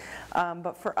facilities.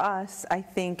 But for us, I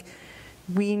think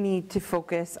we need to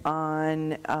focus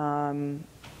on,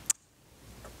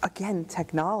 again,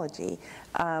 technology.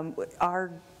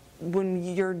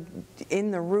 When you're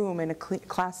in the room in a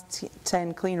class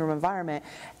 10 clean room environment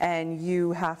and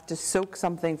you have to soak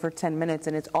something for 10 minutes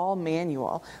and it's all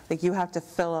manual, like you have to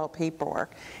fill out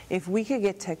paperwork. If we could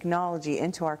get technology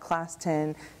into our class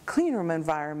 10 clean room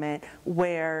environment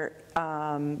where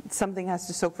something has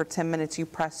to soak for 10 minutes, you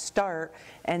press start,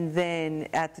 and then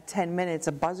at the 10 minutes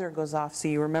a buzzer goes off so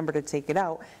you remember to take it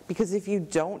out. Because if you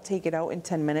don't take it out in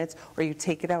 10 minutes or you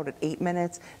take it out at 8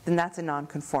 minutes, then that's a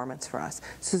non-conformance for us.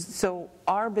 So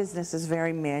our business is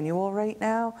very manual right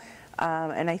now,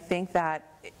 and I think that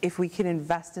if we can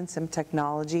invest in some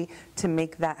technology to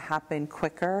make that happen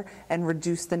quicker and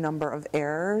reduce the number of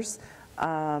errors,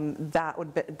 that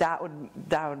would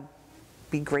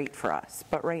be great for us.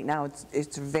 But right now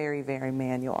it's very, very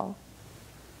manual.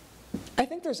 I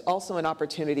think there's also an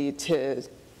opportunity to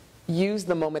use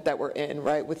the moment that we're in,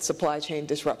 right, with supply chain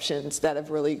disruptions that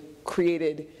have really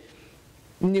created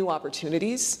new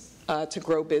opportunities to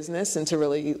grow business and to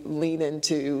really lean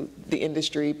into the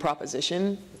industry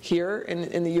proposition here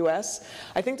in the US.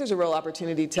 I think there's a real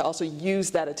opportunity to also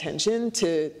use that attention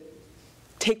to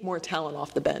take more talent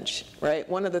off the bench, right?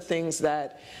 One of the things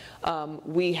that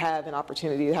we have an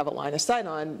opportunity to have a line of sight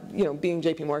on, being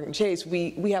JP Morgan Chase,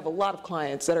 we have a lot of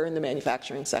clients that are in the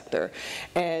manufacturing sector.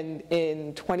 And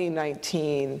in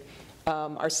 2019,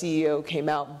 our CEO came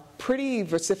out pretty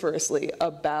vociferously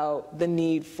about the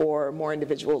need for more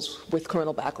individuals with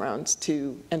criminal backgrounds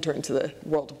to enter into the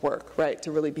world of work, right?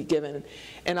 To really be given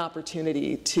an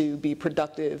opportunity to be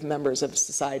productive members of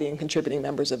society and contributing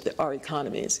members of our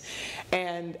economies.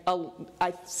 And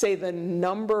I say the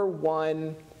number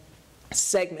one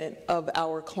segment of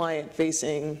our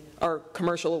client-facing, our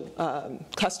commercial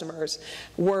customers,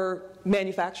 were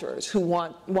manufacturers who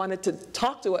wanted to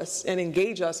talk to us and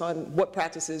engage us on what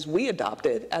practices we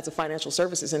adopted as a financial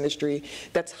services industry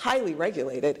that's highly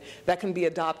regulated that can be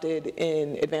adopted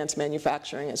in advanced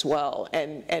manufacturing as well.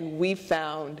 And we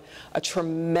found a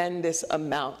tremendous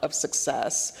amount of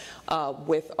success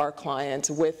with our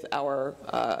clients, with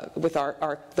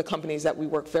the companies that we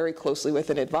work very closely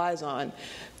with and advise on,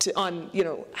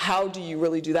 how do you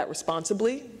really do that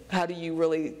responsibly? How do you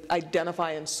really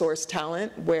identify and source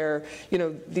talent where,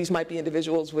 these might be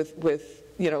individuals with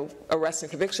arrest and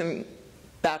conviction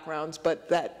backgrounds, but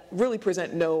that really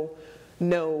present no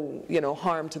no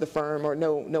harm to the firm or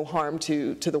no harm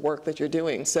to the work that you're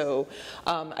doing. So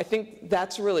I think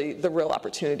that's really the real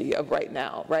opportunity of right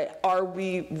now, right? Are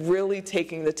we really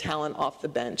taking the talent off the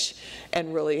bench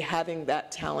and really having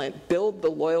that talent build the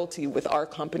loyalty with our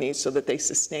companies so that they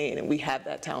sustain and we have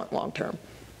that talent long term?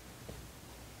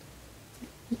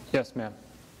 Yes, ma'am.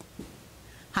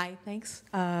 Hi, thanks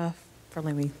for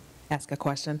letting me ask a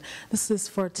question. This is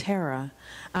for Tara.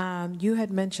 You had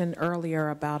mentioned earlier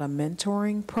about a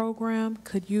mentoring program.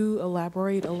 Could you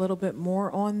elaborate a little bit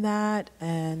more on that?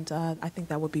 And I think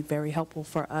that would be very helpful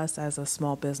for us as a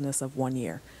small business of 1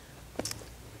 year.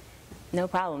 No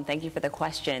problem. Thank you for the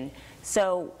question.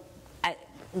 So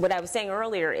what I was saying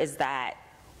earlier is that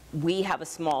we have a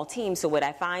small team. So what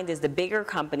I find is the bigger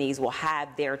companies will have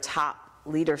their top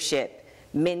leadership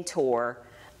mentor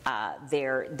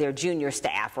their junior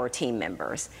staff or team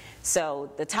members.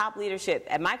 So the top leadership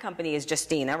at my company is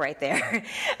Justina right there,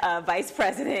 vice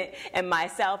president, and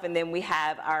myself, and then we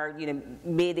have our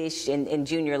mid-ish and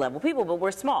junior level people, but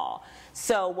we're small.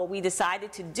 So what we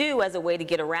decided to do as a way to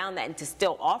get around that and to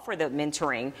still offer the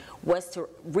mentoring was to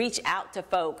reach out to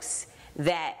folks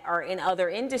that are in other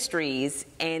industries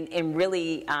and in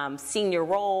really senior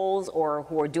roles, or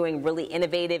who are doing really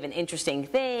innovative and interesting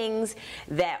things,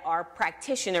 that are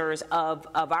practitioners of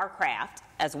our craft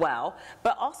as well,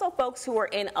 but also folks who are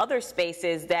in other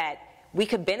spaces that we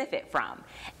could benefit from.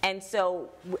 And so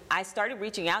I started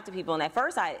reaching out to people, and at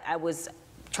first I was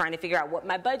trying to figure out what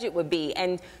my budget would be.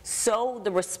 And so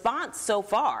the response so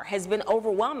far has been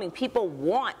overwhelming. People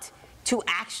want to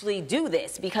actually do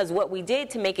this, because what we did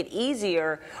to make it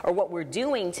easier, or what we're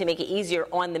doing to make it easier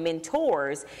on the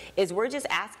mentors, is we're just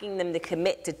asking them to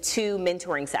commit to 2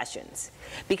 mentoring sessions,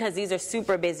 because these are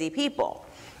super busy people.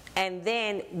 And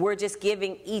then we're just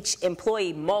giving each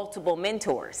employee multiple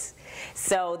mentors.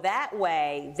 So that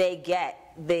way they get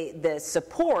the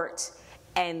support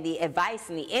and the advice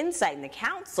and the insight and the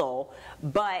counsel,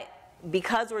 but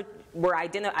because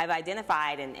I've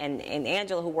identified, and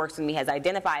Angela, who works with me, has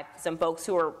identified some folks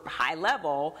who are high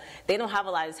level, they don't have a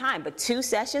lot of time. But 2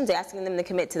 sessions, asking them to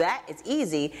commit to that, it's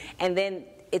easy. And then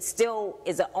it still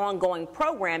is an ongoing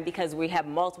program because we have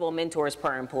multiple mentors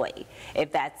per employee,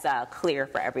 if that's clear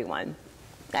for everyone.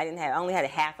 I only had a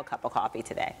half a cup of coffee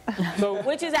today,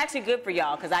 which is actually good for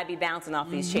y'all, because I'd be bouncing off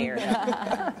these chairs.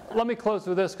 Let me close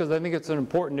with this, because I think it's an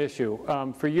important issue.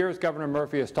 For years, Governor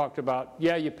Murphy has talked about,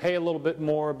 yeah, you pay a little bit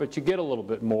more, but you get a little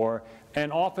bit more. And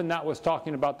often that was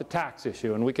talking about the tax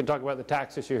issue. And we can talk about the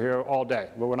tax issue here all day,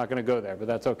 but we're not going to go there, but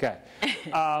that's okay.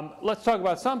 Let's talk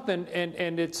about something,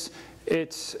 and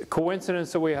it's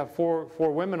coincidence that we have four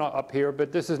women up here,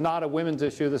 but this is not a women's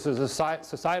issue. This is a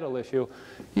societal issue.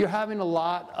 You're having a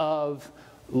lot of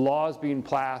laws being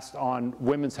passed on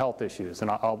women's health issues, and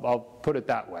I'll put it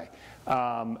that way.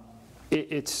 I'm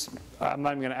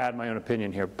not even going to add my own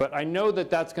opinion here, but I know that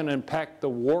that's going to impact the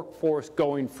workforce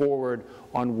going forward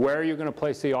on where you're going to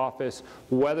place the office,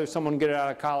 whether someone getting out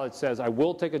of college says, I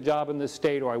will take a job in this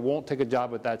state or I won't take a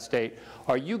job at that state.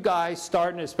 Are you guys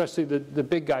starting, especially the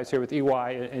big guys here with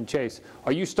EY and Chase,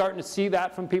 are you starting to see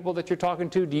that from people that you're talking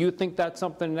to? Do you think that's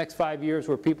something in the next 5 years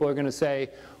where people are going to say,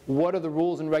 what are the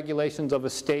rules and regulations of a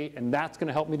state, and that's going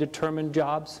to help me determine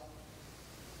jobs?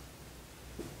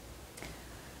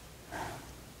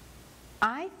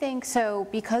 I think so,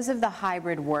 because of the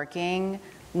hybrid working,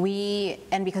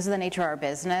 and because of the nature of our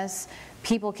business,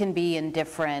 people can be in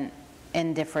different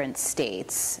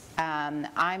states.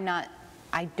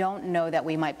 I don't know that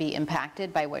we might be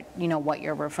impacted by what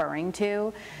you're referring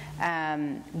to.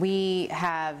 We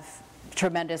have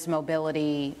tremendous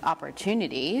mobility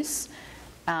opportunities,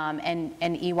 and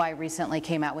EY recently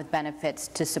came out with benefits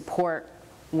to support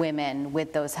women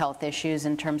with those health issues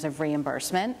in terms of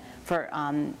reimbursement for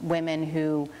women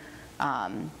who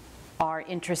are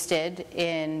interested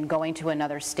in going to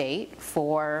another state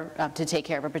to take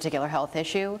care of a particular health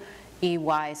issue.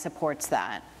 EY supports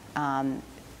that,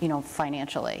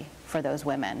 financially for those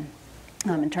women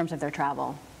in terms of their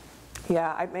travel.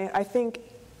 Yeah, I mean, I think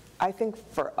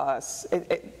for us,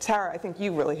 Tara, I think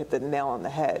you really hit the nail on the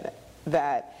head,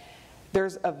 that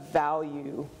there's a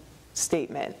value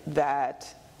statement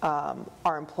that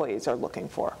our employees are looking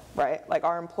for, right? Like,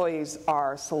 our employees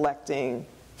are selecting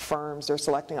firms, they're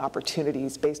selecting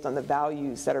opportunities based on the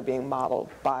values that are being modeled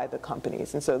by the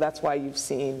companies. And so that's why you've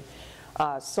seen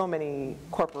so many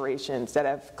corporations that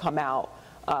have come out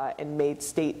and made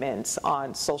statements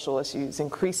on social issues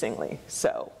increasingly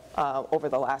so. over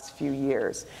the last few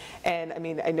years. And I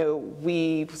mean, I know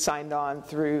we signed on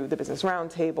through the Business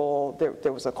Roundtable.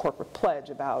 There was a corporate pledge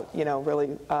about, you know,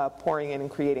 really pouring in and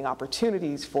creating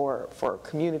opportunities for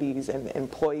communities and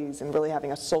employees, and really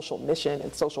having a social mission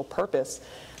and social purpose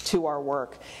to our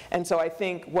work. And so I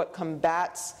think what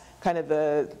combats kind of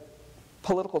the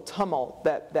political tumult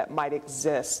that might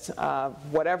exist,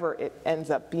 whatever it ends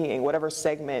up being, whatever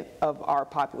segment of our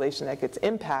population that gets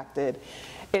impacted,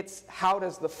 it's how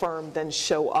does the firm then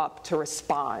show up to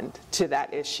respond to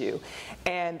that issue.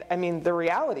 And I mean, the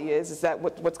reality is that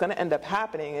what's going to end up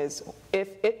happening is if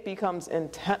it becomes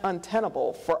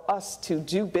untenable for us to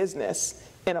do business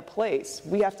in a place,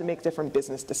 we have to make different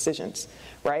business decisions,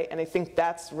 right? And I think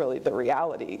that's really the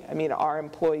reality. I mean, our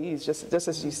employees, just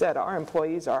as you said, our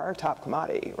employees are our top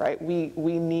commodity, right? We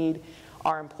need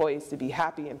our employees to be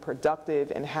happy and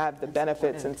productive and have the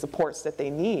benefits and supports that they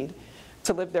need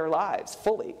to live their lives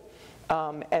fully.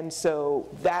 And so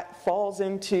that falls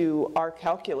into our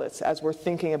calculus as we're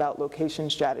thinking about location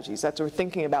strategies, as we're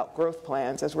thinking about growth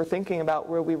plans, as we're thinking about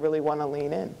where we really want to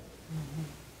lean in. Mm-hmm.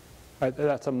 All right,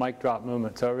 that's a mic drop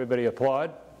moment, so everybody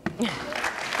applaud.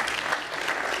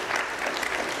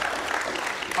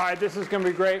 All right, this is going to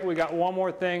be great. We got one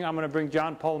more thing. I'm going to bring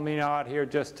John Palomino out here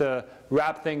just to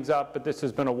wrap things up, but this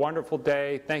has been a wonderful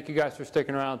day. Thank you guys for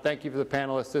sticking around. Thank you for the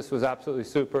panelists. This was absolutely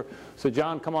super. So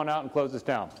John, come on out and close us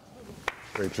down.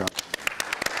 Great job.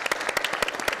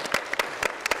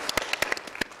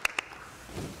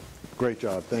 Great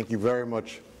job. Thank you very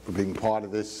much for being part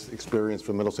of this experience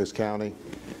for Middlesex County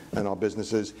and our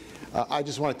businesses. I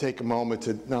just want to take a moment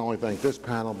to not only thank this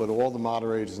panel, but all the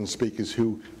moderators and speakers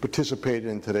who participated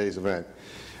in today's event.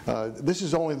 This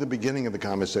is only the beginning of the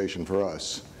conversation for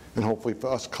us, and hopefully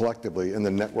for us collectively and the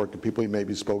network of people you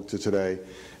maybe spoke to today,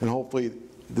 and hopefully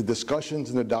the discussions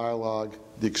and the dialogue,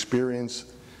 the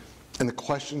experience, and the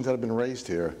questions that have been raised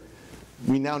here,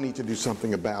 we now need to do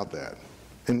something about that.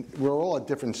 And we're all at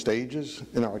different stages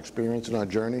in our experience and our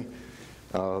journey.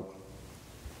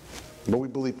 But we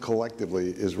believe collectively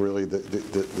is really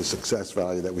the success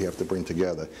value that we have to bring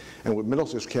together. And what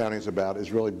Middlesex County is about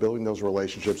is really building those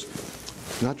relationships,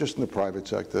 not just in the private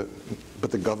sector,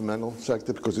 but the governmental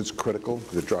sector, because it's critical,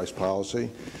 because it drives policy,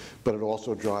 but it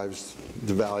also drives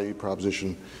the value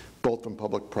proposition, both from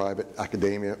public, private,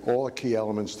 academia, all are key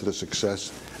elements to the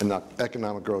success and the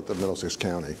economic growth of Middlesex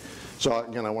County. So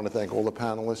again, I want to thank all the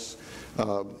panelists.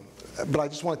 But I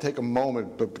just want to take a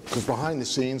moment, because behind the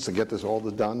scenes to get this all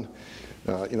done,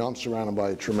 you know, I'm surrounded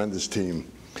by a tremendous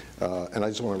team. And I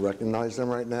just want to recognize them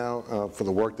right now for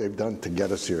the work they've done to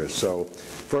get us here. So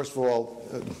first of all,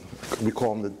 we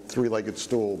call them the three-legged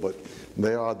stool, but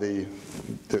they are the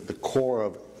core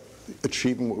of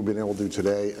achieving what we've been able to do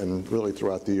today and really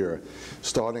throughout the year.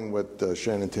 Starting with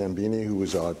Shannon Tambini, who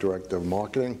is our Director of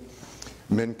Marketing,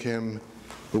 Min Kim,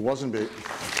 who wasn't big,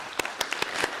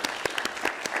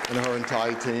 and her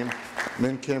entire team.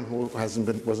 Min Kim, who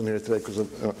wasn't here today because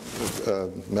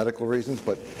of medical reasons,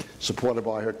 but supported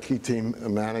by her key team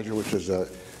manager, which is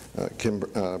Kim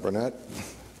Burnett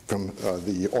from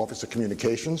the Office of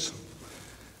Communications.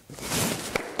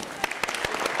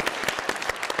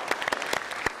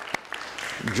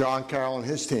 John Carroll and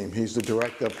his team. He's the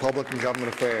Director of Public and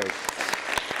Government Affairs.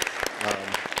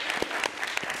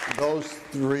 Those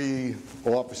three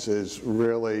offices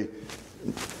really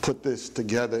put this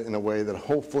together in a way that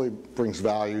hopefully brings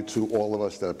value to all of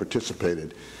us that have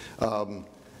participated.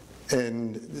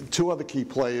 And two other key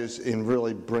players in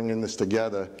really bringing this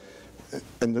together,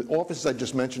 and the offices I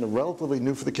just mentioned are relatively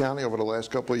new for the county over the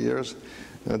last couple of years.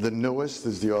 The newest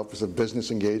is the Office of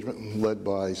Business Engagement, led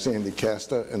by Sandy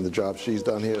Casta, and the job she's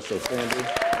done here. So Sandy.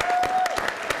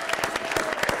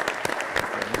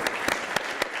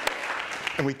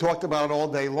 And we talked about it all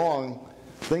day long.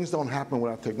 Things don't happen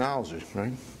without technology,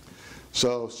 right?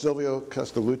 So Silvio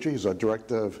Castellucci is our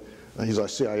director of, he's our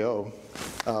CIO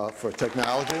for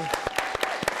technology.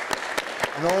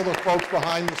 And all the folks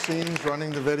behind the scenes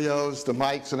running the videos, the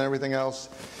mics and everything else.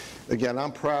 Again,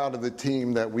 I'm proud of the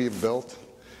team that we've built.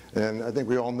 And I think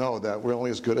we all know that we're only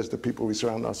as good as the people we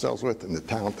surround ourselves with and the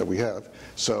talent that we have.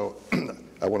 So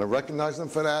I want to recognize them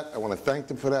for that. I want to thank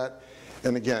them for that.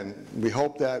 And again, we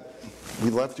hope that we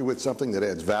left you with something that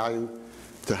adds value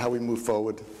to how we move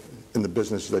forward in the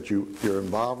business that you're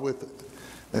involved with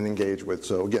and engage with.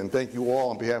 So again, thank you all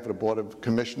on behalf of the Board of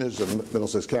Commissioners of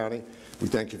Middlesex County. We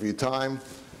thank you for your time,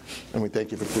 and we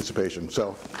thank you for participation.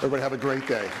 So everybody have a great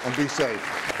day, and be safe.